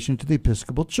resignation to the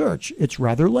Episcopal Church. It's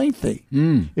rather lengthy.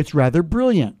 It's rather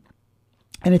brilliant.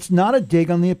 And it's not a dig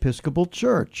on the Episcopal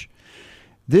Church.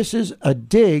 This is a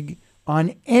dig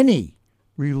on any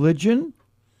religion,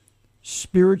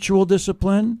 spiritual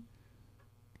discipline,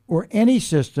 or any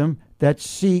system that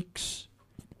seeks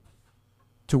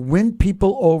to win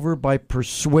people over by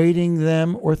persuading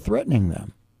them or threatening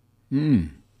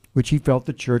them, which he felt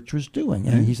the church was doing.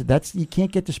 And he said, you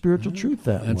can't get the spiritual truth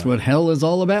that way. That's what hell is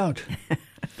all about.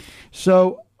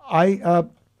 So I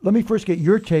let me first get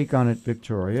your take on it,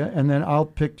 Victoria, and then I'll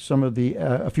pick some of the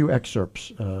a few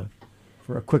excerpts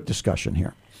for a quick discussion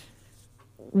here.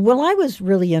 Well, I was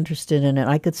really interested in it.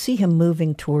 I could see him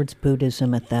moving towards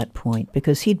Buddhism at that point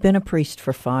because he'd been a priest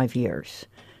for 5 years.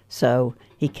 So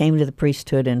he came to the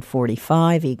priesthood in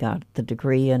 45. He got the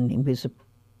degree, and he was a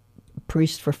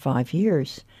priest for 5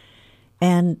 years.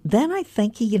 And then I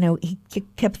think he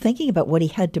kept thinking about what he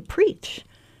had to preach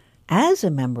as a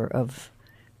member of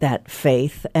that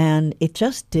faith, and it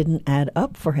just didn't add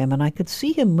up for him. And I could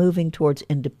see him moving towards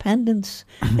independence.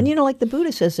 And, like the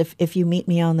Buddha says, if you meet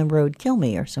me on the road, kill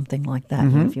me, or something like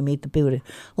that. If you meet the Buddha.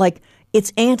 Like,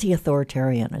 it's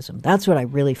anti-authoritarianism. That's what I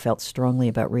really felt strongly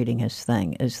about reading his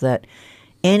thing, is that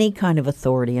any kind of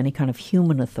authority, any kind of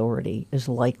human authority is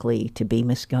likely to be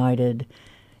misguided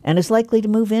and is likely to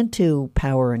move into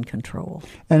power and control.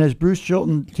 And as Bruce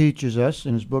Chilton teaches us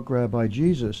in his book, Rabbi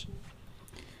Jesus,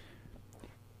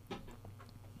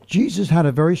 Jesus had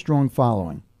a very strong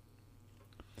following.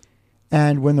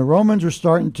 And when the Romans were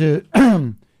starting to,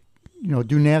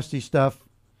 do nasty stuff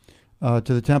to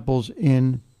the temples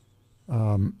in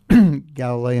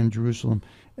Galilee and Jerusalem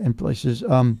and places,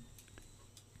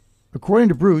 according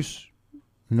to Bruce,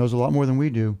 who knows a lot more than we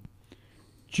do,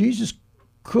 Jesus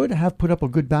could have put up a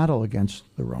good battle against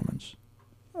the Romans.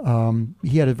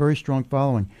 He had a very strong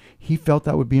following. He felt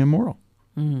that would be immoral.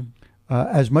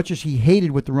 As much as he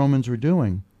hated what the Romans were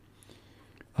doing.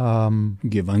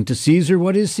 Give unto Caesar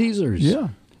what is Caesar's. Yeah.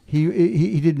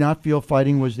 He did not feel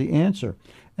fighting was the answer.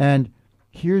 And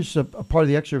here's a part of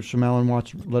the excerpts from Alan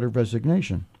Watts' letter of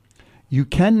resignation. You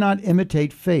cannot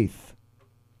imitate faith.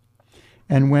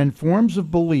 And when forms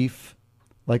of belief,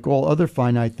 like all other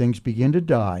finite things, begin to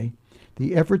die,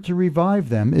 the effort to revive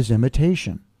them is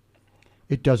imitation.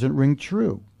 It doesn't ring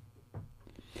true.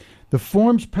 The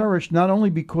forms perish not only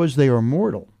because they are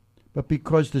mortal, but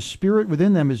because the spirit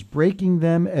within them is breaking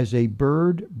them as a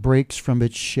bird breaks from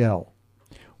its shell.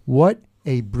 What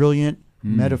a brilliant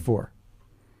metaphor.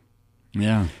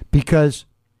 Yeah. Because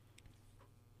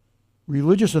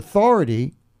religious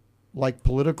authority, like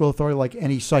political authority, like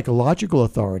any psychological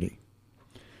authority,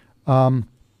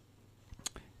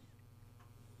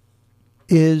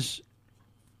 is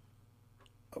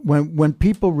when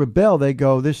people rebel, they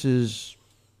go, this is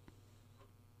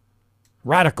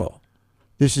radical.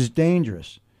 This is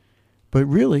dangerous. But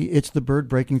really, it's the bird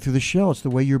breaking through the shell. It's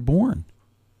the way you're born.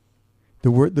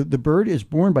 The bird is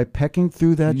born by pecking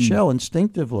through that shell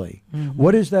instinctively.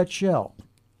 What is that shell?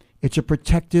 It's a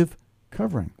protective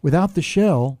covering. Without the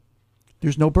shell,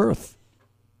 there's no birth.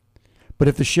 But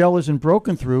if the shell isn't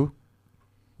broken through,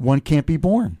 one can't be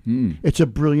born. It's a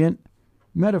brilliant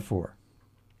metaphor.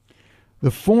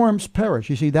 The forms perish.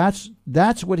 You see, that's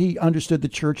what he understood the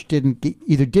church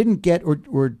either didn't get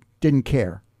or didn't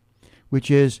care,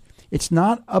 which is it's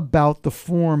not about the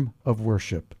form of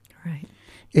worship. Right.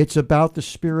 It's about the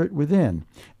spirit within.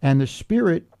 And the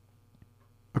spirit,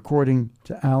 according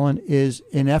to Alan, is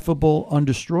ineffable,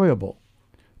 undestroyable.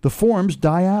 The forms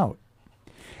die out.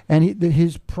 And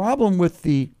his problem with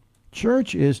the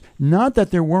church is not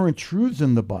that there weren't truths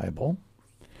in the Bible,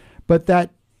 but that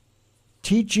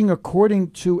teaching according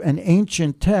to an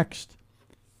ancient text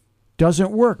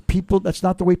doesn't work. That's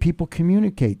not the way people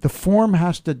communicate. The form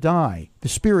has to die. The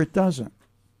spirit doesn't.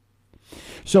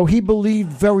 So he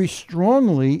believed very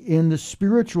strongly in the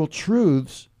spiritual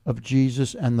truths of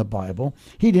Jesus and the Bible.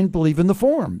 He didn't believe in the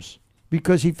forms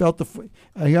because he felt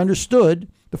he understood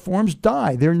the forms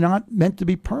die. They're not meant to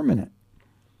be permanent.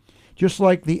 Just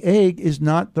like the egg is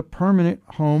not the permanent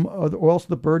home, or else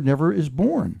the bird never is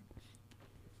born.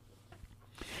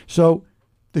 So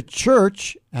the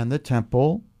church and the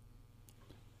temple,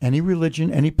 any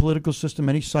religion, any political system,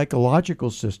 any psychological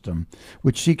system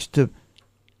which seeks to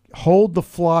hold the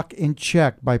flock in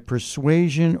check by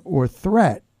persuasion or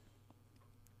threat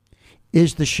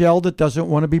is the shell that doesn't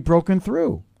want to be broken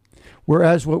through.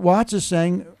 Whereas what Watts is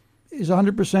saying is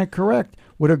 100% correct.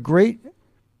 What a great,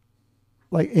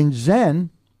 like in Zen,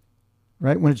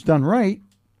 right, when it's done right,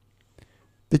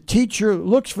 the teacher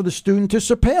looks for the student to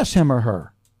surpass him or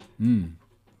her.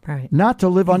 Right. Not to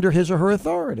live under his or her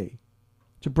authority,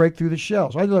 to break through the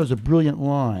shell. So I thought it was a brilliant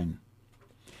line.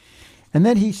 And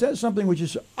then he says something which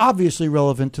is obviously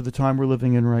relevant to the time we're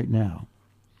living in right now.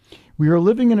 We are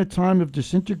living in a time of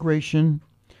disintegration,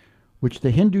 which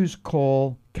the Hindus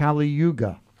call Kali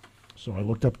Yuga. So I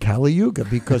looked up Kali Yuga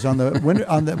because on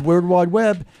the World Wide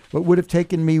Web, what would have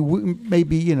taken me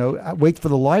maybe, wait for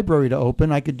the library to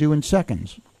open, I could do in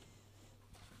seconds.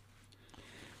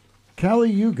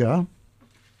 Kali Yuga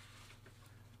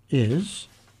is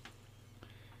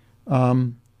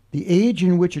the age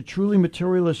in which a truly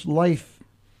materialist life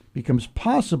becomes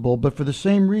possible, but for the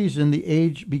same reason, the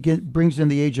age brings in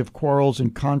the age of quarrels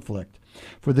and conflict.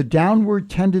 For the downward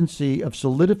tendency of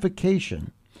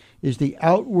solidification is the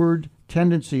outward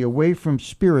tendency away from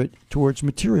spirit towards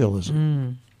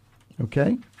materialism.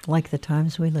 Okay? Like the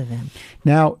times we live in.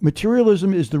 Now,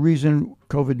 materialism is the reason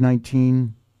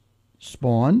COVID-19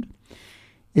 spawned.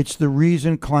 It's the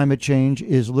reason climate change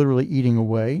is literally eating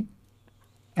away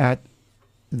at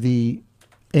the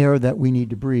air that we need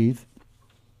to breathe.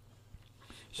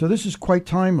 So this is quite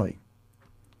timely.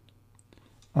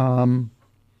 And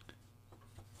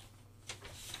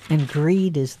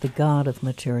greed is the god of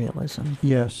materialism.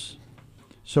 Yes.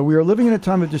 So we are living in a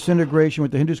time of disintegration,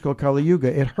 what the Hindus call Kali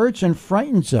Yuga. It hurts and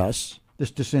frightens us,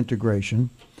 this disintegration,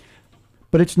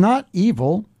 but it's not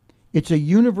evil. It's a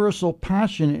universal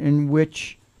passion in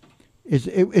which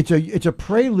it's a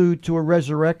prelude to a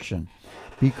resurrection,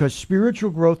 because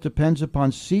spiritual growth depends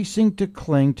upon ceasing to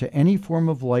cling to any form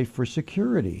of life for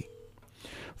security.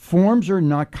 Forms are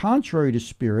not contrary to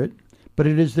spirit, but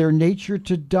it is their nature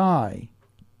to die.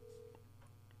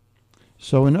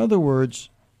 So in other words,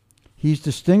 he's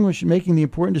making the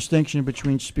important distinction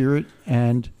between spirit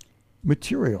and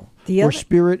material, or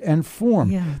spirit and form.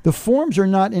 Yeah. The forms are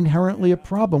not inherently a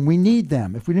problem. We need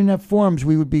them. If we didn't have forms,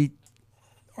 we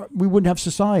wouldn't have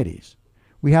societies.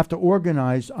 We have to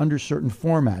organize under certain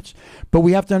formats. But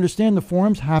we have to understand the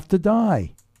forms have to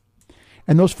die.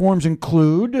 And those forms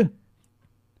include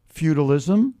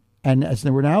feudalism, and as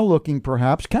we're now looking,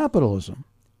 perhaps capitalism.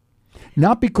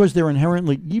 Not because they're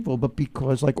inherently evil, but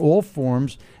because, like all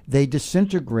forms, they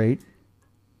disintegrate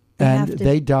and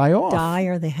they die off. Die,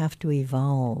 or they have to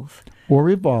evolve. Or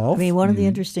evolve. I mean, one of the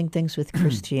interesting things with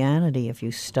Christianity, if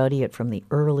you study it from the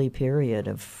early period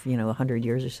of, 100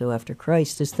 years or so after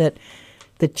Christ, is that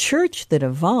the church that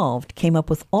evolved came up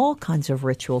with all kinds of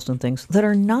rituals and things that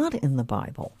are not in the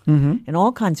Bible, and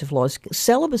all kinds of laws.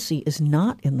 Celibacy is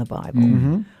not in the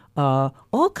Bible.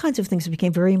 All kinds of things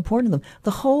became very important to them.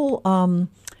 The whole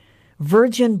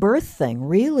virgin birth thing,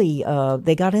 really,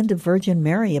 they got into Virgin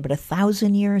Mary about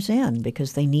 1,000 years in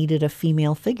because they needed a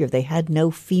female figure. They had no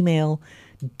female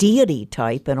deity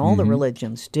type, and all the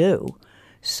religions do.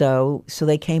 So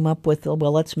they came up with,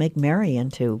 well, let's make Mary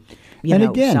into,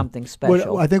 something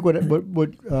special. I think what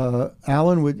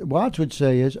Alan Watts would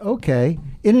say is, okay,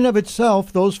 in and of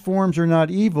itself, those forms are not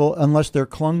evil unless they're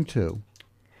clung to.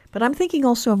 But I'm thinking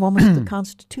also of almost the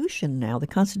Constitution now. The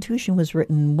Constitution was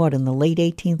written, in the late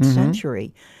 18th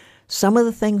century. Some of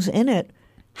the things in it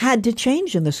had to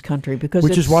change in this country because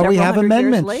which is why we have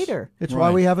amendments. Later. It's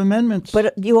why we have amendments.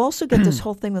 But you also get this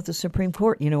whole thing with the Supreme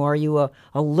Court. Are you a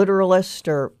literalist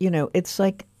or, it's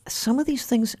like some of these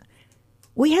things.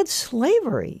 We had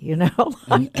slavery, and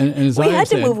as we had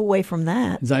to said, move away from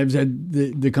that. As I've said,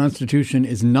 the Constitution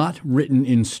is not written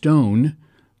in stone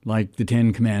like the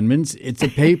Ten Commandments. It's a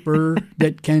paper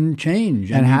that can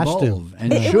change and has evolve to.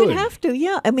 and It should. would have to,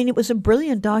 yeah. I mean, it was a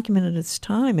brilliant document at its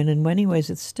time, and in many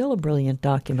ways it's still a brilliant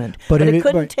document. But it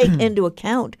couldn't take into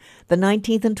account the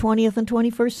 19th and 20th and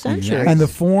 21st centuries. And the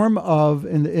form of,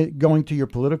 going to your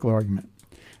political argument,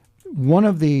 one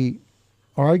of the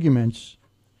arguments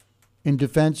in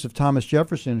defense of Thomas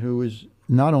Jefferson, who is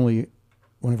not only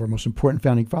one of our most important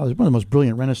founding fathers, one of the most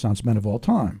brilliant Renaissance men of all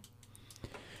time,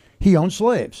 he owned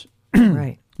slaves.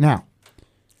 Right. Now,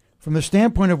 from the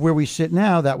standpoint of where we sit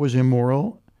now, that was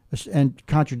immoral and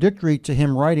contradictory to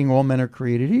him writing all men are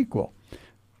created equal.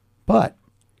 But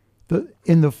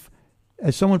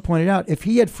as someone pointed out, if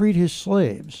he had freed his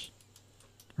slaves,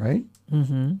 right?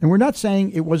 And we're not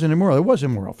saying it wasn't immoral. It was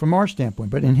immoral from our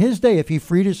standpoint. But in his day, if he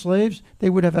freed his slaves, they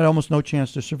would have had almost no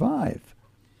chance to survive.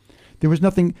 There was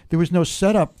no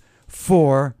setup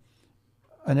for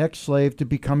an ex-slave to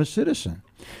become a citizen.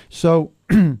 So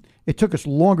it took us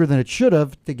longer than it should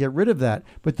have to get rid of that.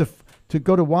 But to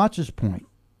go to Watts's point,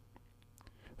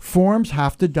 forms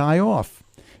have to die off.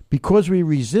 Because we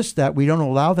resist that, we don't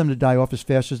allow them to die off as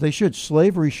fast as they should.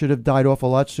 Slavery should have died off a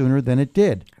lot sooner than it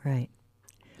did. Right.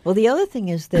 Well, the other thing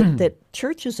is that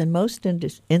churches and most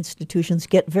institutions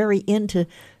get very into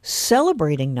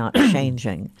celebrating not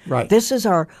changing. Right. This is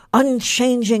our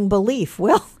unchanging belief.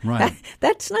 Well, right.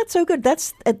 That's not so good.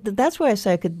 That's why I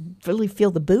say I could really feel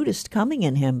the Buddhist coming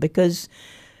in him, because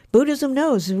Buddhism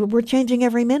knows we're changing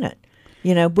every minute.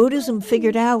 Buddhism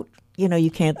figured out,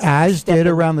 you can't. As did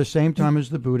around the same time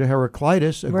as the Buddha,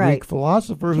 Heraclitus, a Greek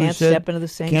philosopher who said, step into the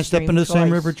same can't step into the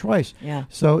same river twice. Yeah.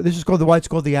 So this is why it's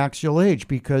called the axial age,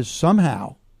 because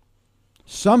somehow,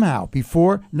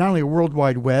 before not only a World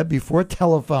Wide Web, before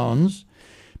telephones,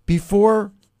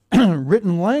 before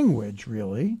written language,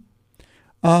 really,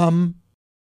 during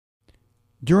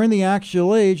the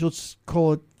axial age, let's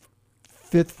call it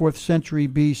 5th, 4th century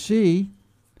BC,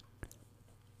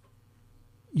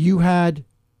 you had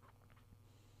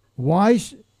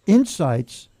wise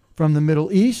insights from the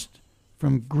Middle East,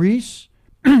 from Greece,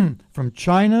 from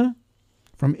China,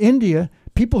 from India,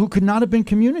 people who could not have been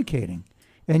communicating.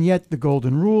 And yet the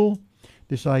golden rule,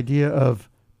 this idea of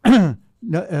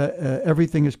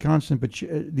everything is constant, but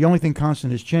the only thing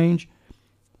constant is change,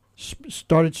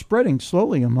 started spreading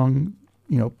slowly among,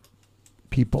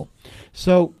 people.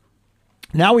 So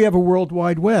now we have a World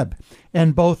Wide Web,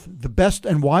 and both the best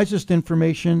and wisest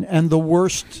information and the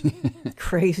worst,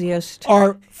 craziest,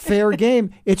 are fair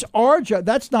game. It's our job.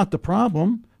 That's not the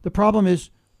problem. The problem is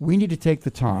we need to take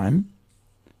the time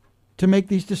to make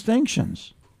these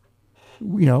distinctions.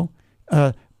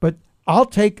 But I'll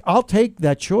take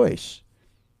that choice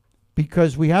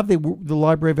because we have the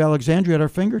Library of Alexandria at our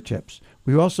fingertips.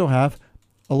 We also have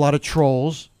a lot of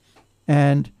trolls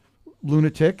and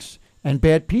lunatics and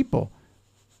bad people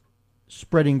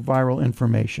spreading viral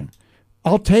information.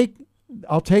 I'll take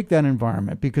that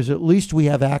environment because at least we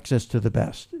have access to the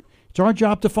best. It's our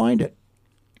job to find it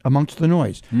amongst the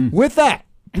noise. With that,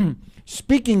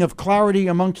 speaking of clarity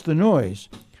amongst the noise,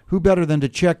 who better than to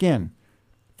check in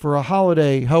for a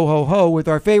holiday ho-ho-ho with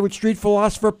our favorite street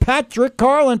philosopher, Patrick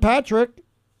Carlin. Patrick.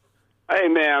 Hey,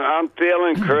 man, I'm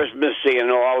feeling Christmassy and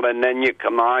all, and then you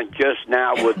come on just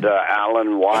now with the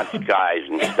Alan Watts guys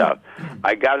and stuff.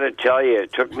 I got to tell you,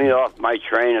 it took me off my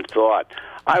train of thought.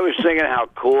 I was thinking how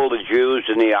cool the Jews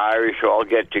and the Irish all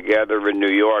get together in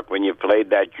New York when you played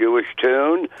that Jewish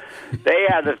tune. They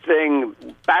had a thing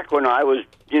back when I was,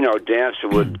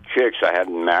 dancing with chicks. I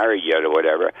hadn't married yet or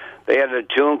whatever. They had a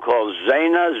tune called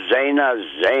Zena, Zena,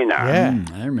 Zena. Yeah,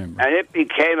 I remember. And it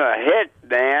became a hit,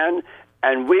 man.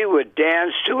 And we would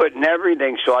dance to it and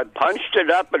everything. So I punched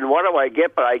it up, and what do I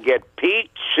get? But I get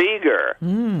Pete Seeger.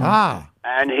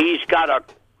 And he's got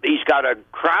a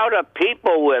crowd of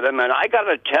people with him. And I got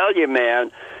to tell you, man,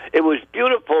 it was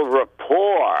beautiful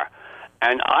rapport.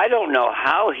 And I don't know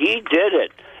how he did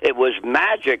it. It was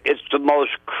magic. It's the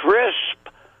most crisp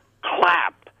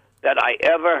clap that I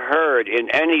ever heard in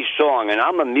any song. And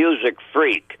I'm a music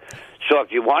freak. So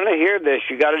if you want to hear this,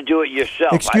 you got to do it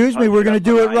yourself. Excuse me, we're going to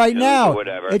do it right now.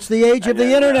 It's the age of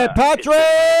the internet. Patrick!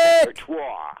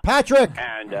 Patrick!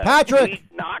 And Patrick! he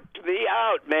knocked me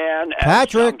out, man. And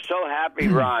Patrick! I'm so happy,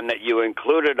 Ron, that you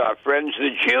included our friends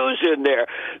the Jews in there.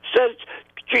 Since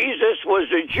Jesus was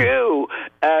a Jew,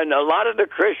 and a lot of the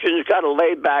Christians got to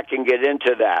lay back and get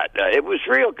into that. It was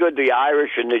real good, the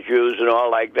Irish and the Jews and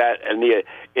all like that, and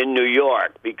in New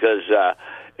York, because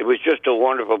it was just a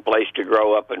wonderful place to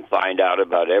grow up and find out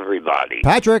about everybody.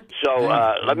 Patrick! So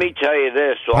let me tell you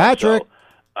this also. Patrick!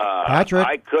 Patrick.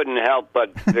 I couldn't help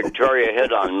but Victoria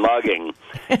hit on mugging.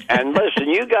 And listen,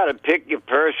 you got to pick your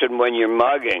person when you're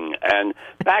mugging. And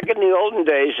back in the olden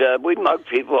days, we mugged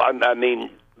people. I mean,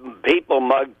 people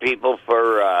mugged people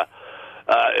for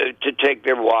to take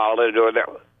their wallet or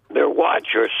their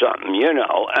watch or something,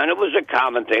 and it was a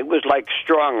common thing. It was like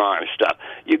strong-arm stuff.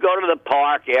 You go to the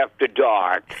park after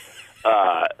dark,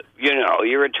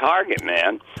 you're a target,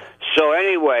 man. So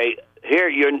anyway,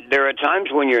 there are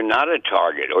times when you're not a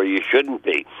target, or you shouldn't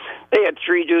be. They had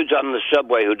 3 dudes on the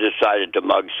subway who decided to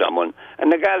mug someone, and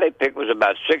the guy they picked was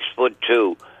about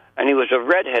 6'2", and he was a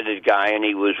redheaded guy, and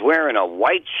he was wearing a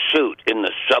white suit in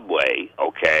the subway,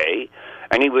 okay?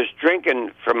 And he was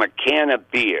drinking from a can of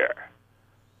beer.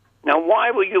 Now, why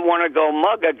would you want to go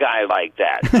mug a guy like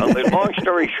that? Long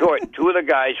story short, 2 of the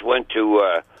guys went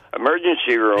to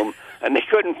emergency room, and they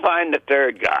couldn't find the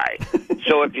third guy.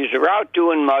 So if you're out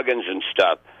doing muggings and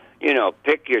stuff,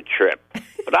 pick your trip.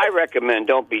 But I recommend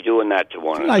don't be doing that to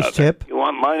one another. Nice tip. You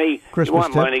want money? Christmas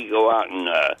tip. Go out and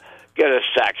get a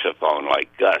saxophone like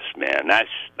Gus, man.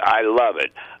 I love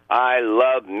it. I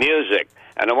love music.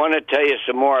 And I want to tell you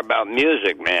some more about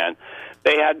music, man.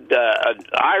 They had an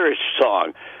Irish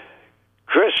song,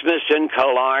 Christmas in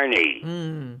Killarney,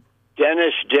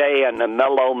 Dennis Day and the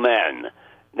Mellow Men.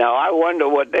 Now, I wonder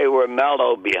what they were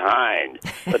mellow behind.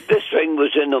 But this thing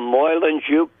was in the Moylan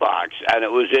jukebox, and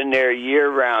it was in there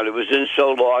year-round. It was in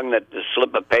so long that the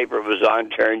slip of paper it was on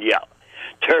turned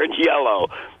yellow.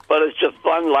 But it's a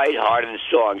fun, lighthearted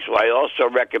song, so I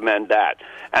also recommend that.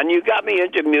 And you got me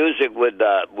into music with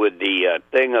the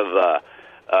thing of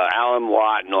Alan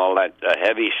Watt and all that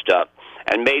heavy stuff,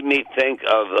 and made me think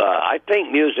of, I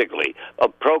think musically,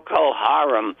 of Procol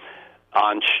Harum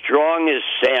on Strong as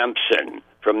Samson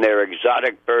from their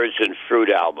Exotic Birds and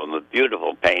Fruit album, a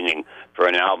beautiful painting for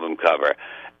an album cover.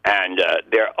 And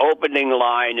their opening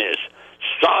line is,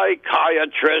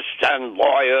 psychiatrists and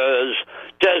lawyers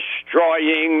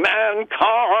destroying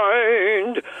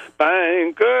mankind,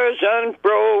 bankers and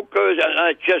brokers, and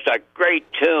it's just a great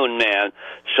tune, man.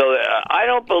 So I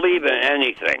don't believe in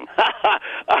anything.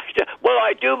 Well,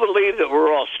 I do believe that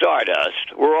we're all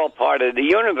stardust. We're all part of the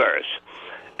universe.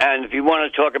 And if you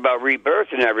want to talk about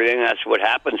rebirth and everything, that's what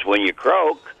happens when you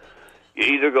croak. You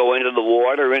either go into the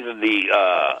water, into the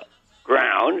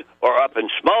ground, or up in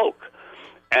smoke.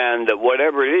 And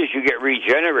whatever it is, you get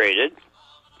regenerated.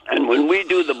 And when we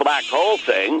do the black hole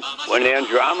thing, when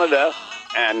Andromeda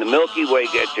and the Milky Way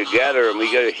get together and we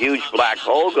get a huge black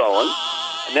hole going,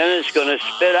 and then it's going to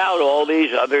spit out all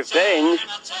these other things,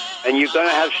 and you're going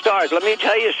to have stars. Let me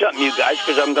tell you something, you guys,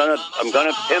 because I'm going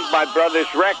to pimp my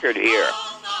brother's record here.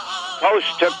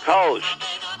 Coast to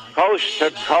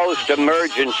Coast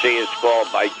Emergency is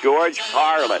called, by George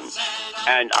Carlin.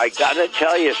 And I got to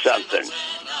tell you something.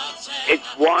 It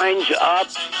winds up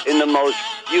in the most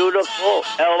beautiful,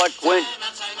 eloquent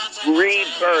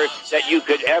rebirth that you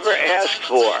could ever ask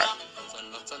for.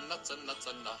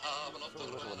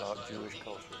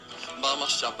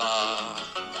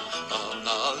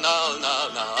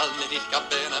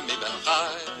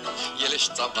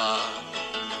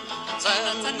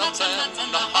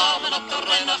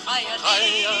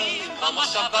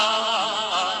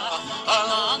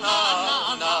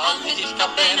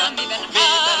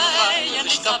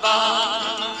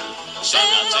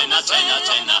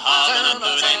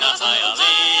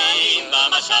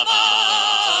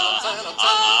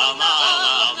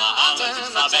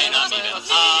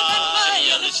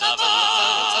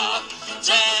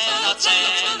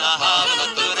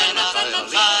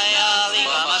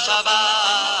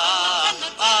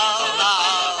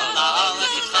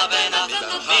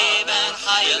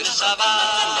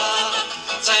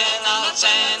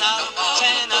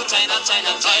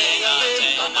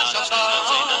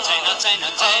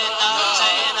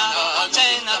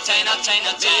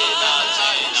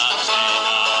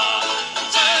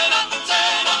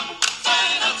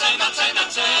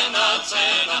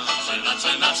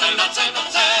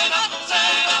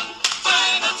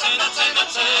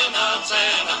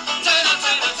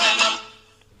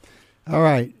 All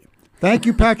right. Thank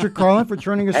you, Patrick Carlin, for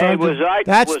turning us Hey, on.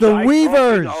 That's the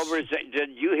Weavers. Did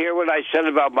you hear what I said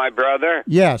about my brother?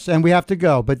 Yes, and we have to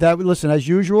go. But listen, as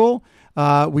usual,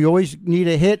 we always need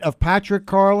a hit of Patrick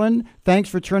Carlin. Thanks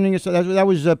for turning us. That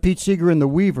was Pete Seeger and the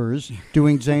Weavers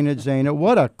doing Zaina Zaina.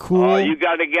 What a cool Oh, you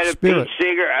got to get a Pete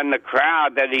Seeger and the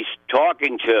crowd that he's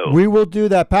talking to. We will do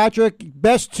that, Patrick.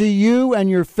 Best to you and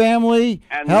your family,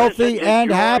 and healthy and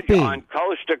George happy. On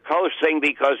Coast to Coast thing,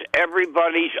 because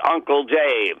everybody's Uncle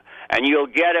Dave. And you'll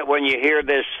get it when you hear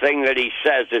this thing that he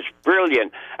says. It's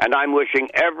brilliant. And I'm wishing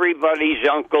everybody's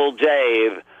Uncle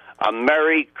Dave a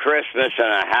Merry Christmas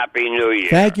and a Happy New Year.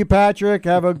 Thank you, Patrick.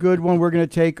 Have a good one. We're going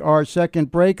to take our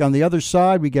second break. On the other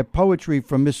side, we get poetry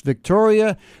from Miss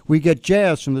Victoria. We get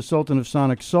jazz from the Sultan of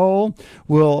Sonic Soul.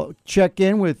 We'll check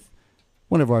in with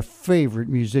one of our favorite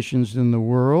musicians in the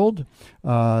world.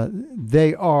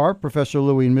 They are Professor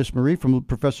Louie and Miss Marie from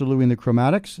Professor Louie and the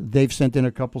Chromatics. They've sent in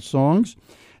a couple songs.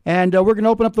 And we're going to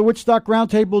open up the Woodstock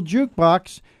Roundtable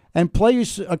Jukebox and play you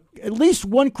at least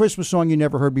one Christmas song you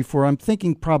never heard before. I'm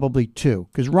thinking probably two,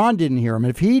 because Ron didn't hear them. And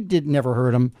if he never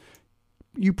heard them,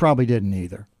 you probably didn't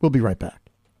either. We'll be right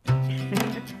back.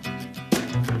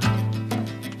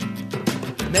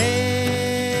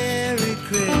 Merry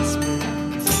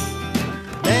Christmas,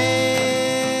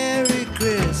 Merry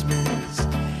Christmas.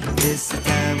 It's the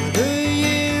time of the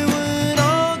year when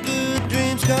all good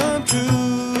dreams come true.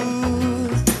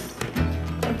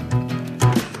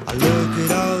 I look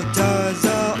at all the toys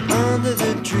all under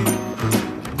the tree.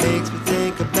 It makes me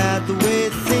think about the way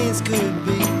things could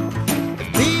be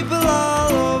if people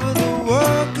all over the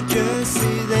world could just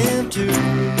see them too.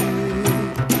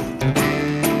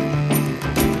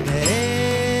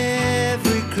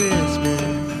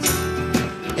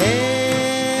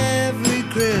 Every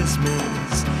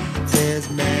Christmas, there's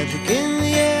magic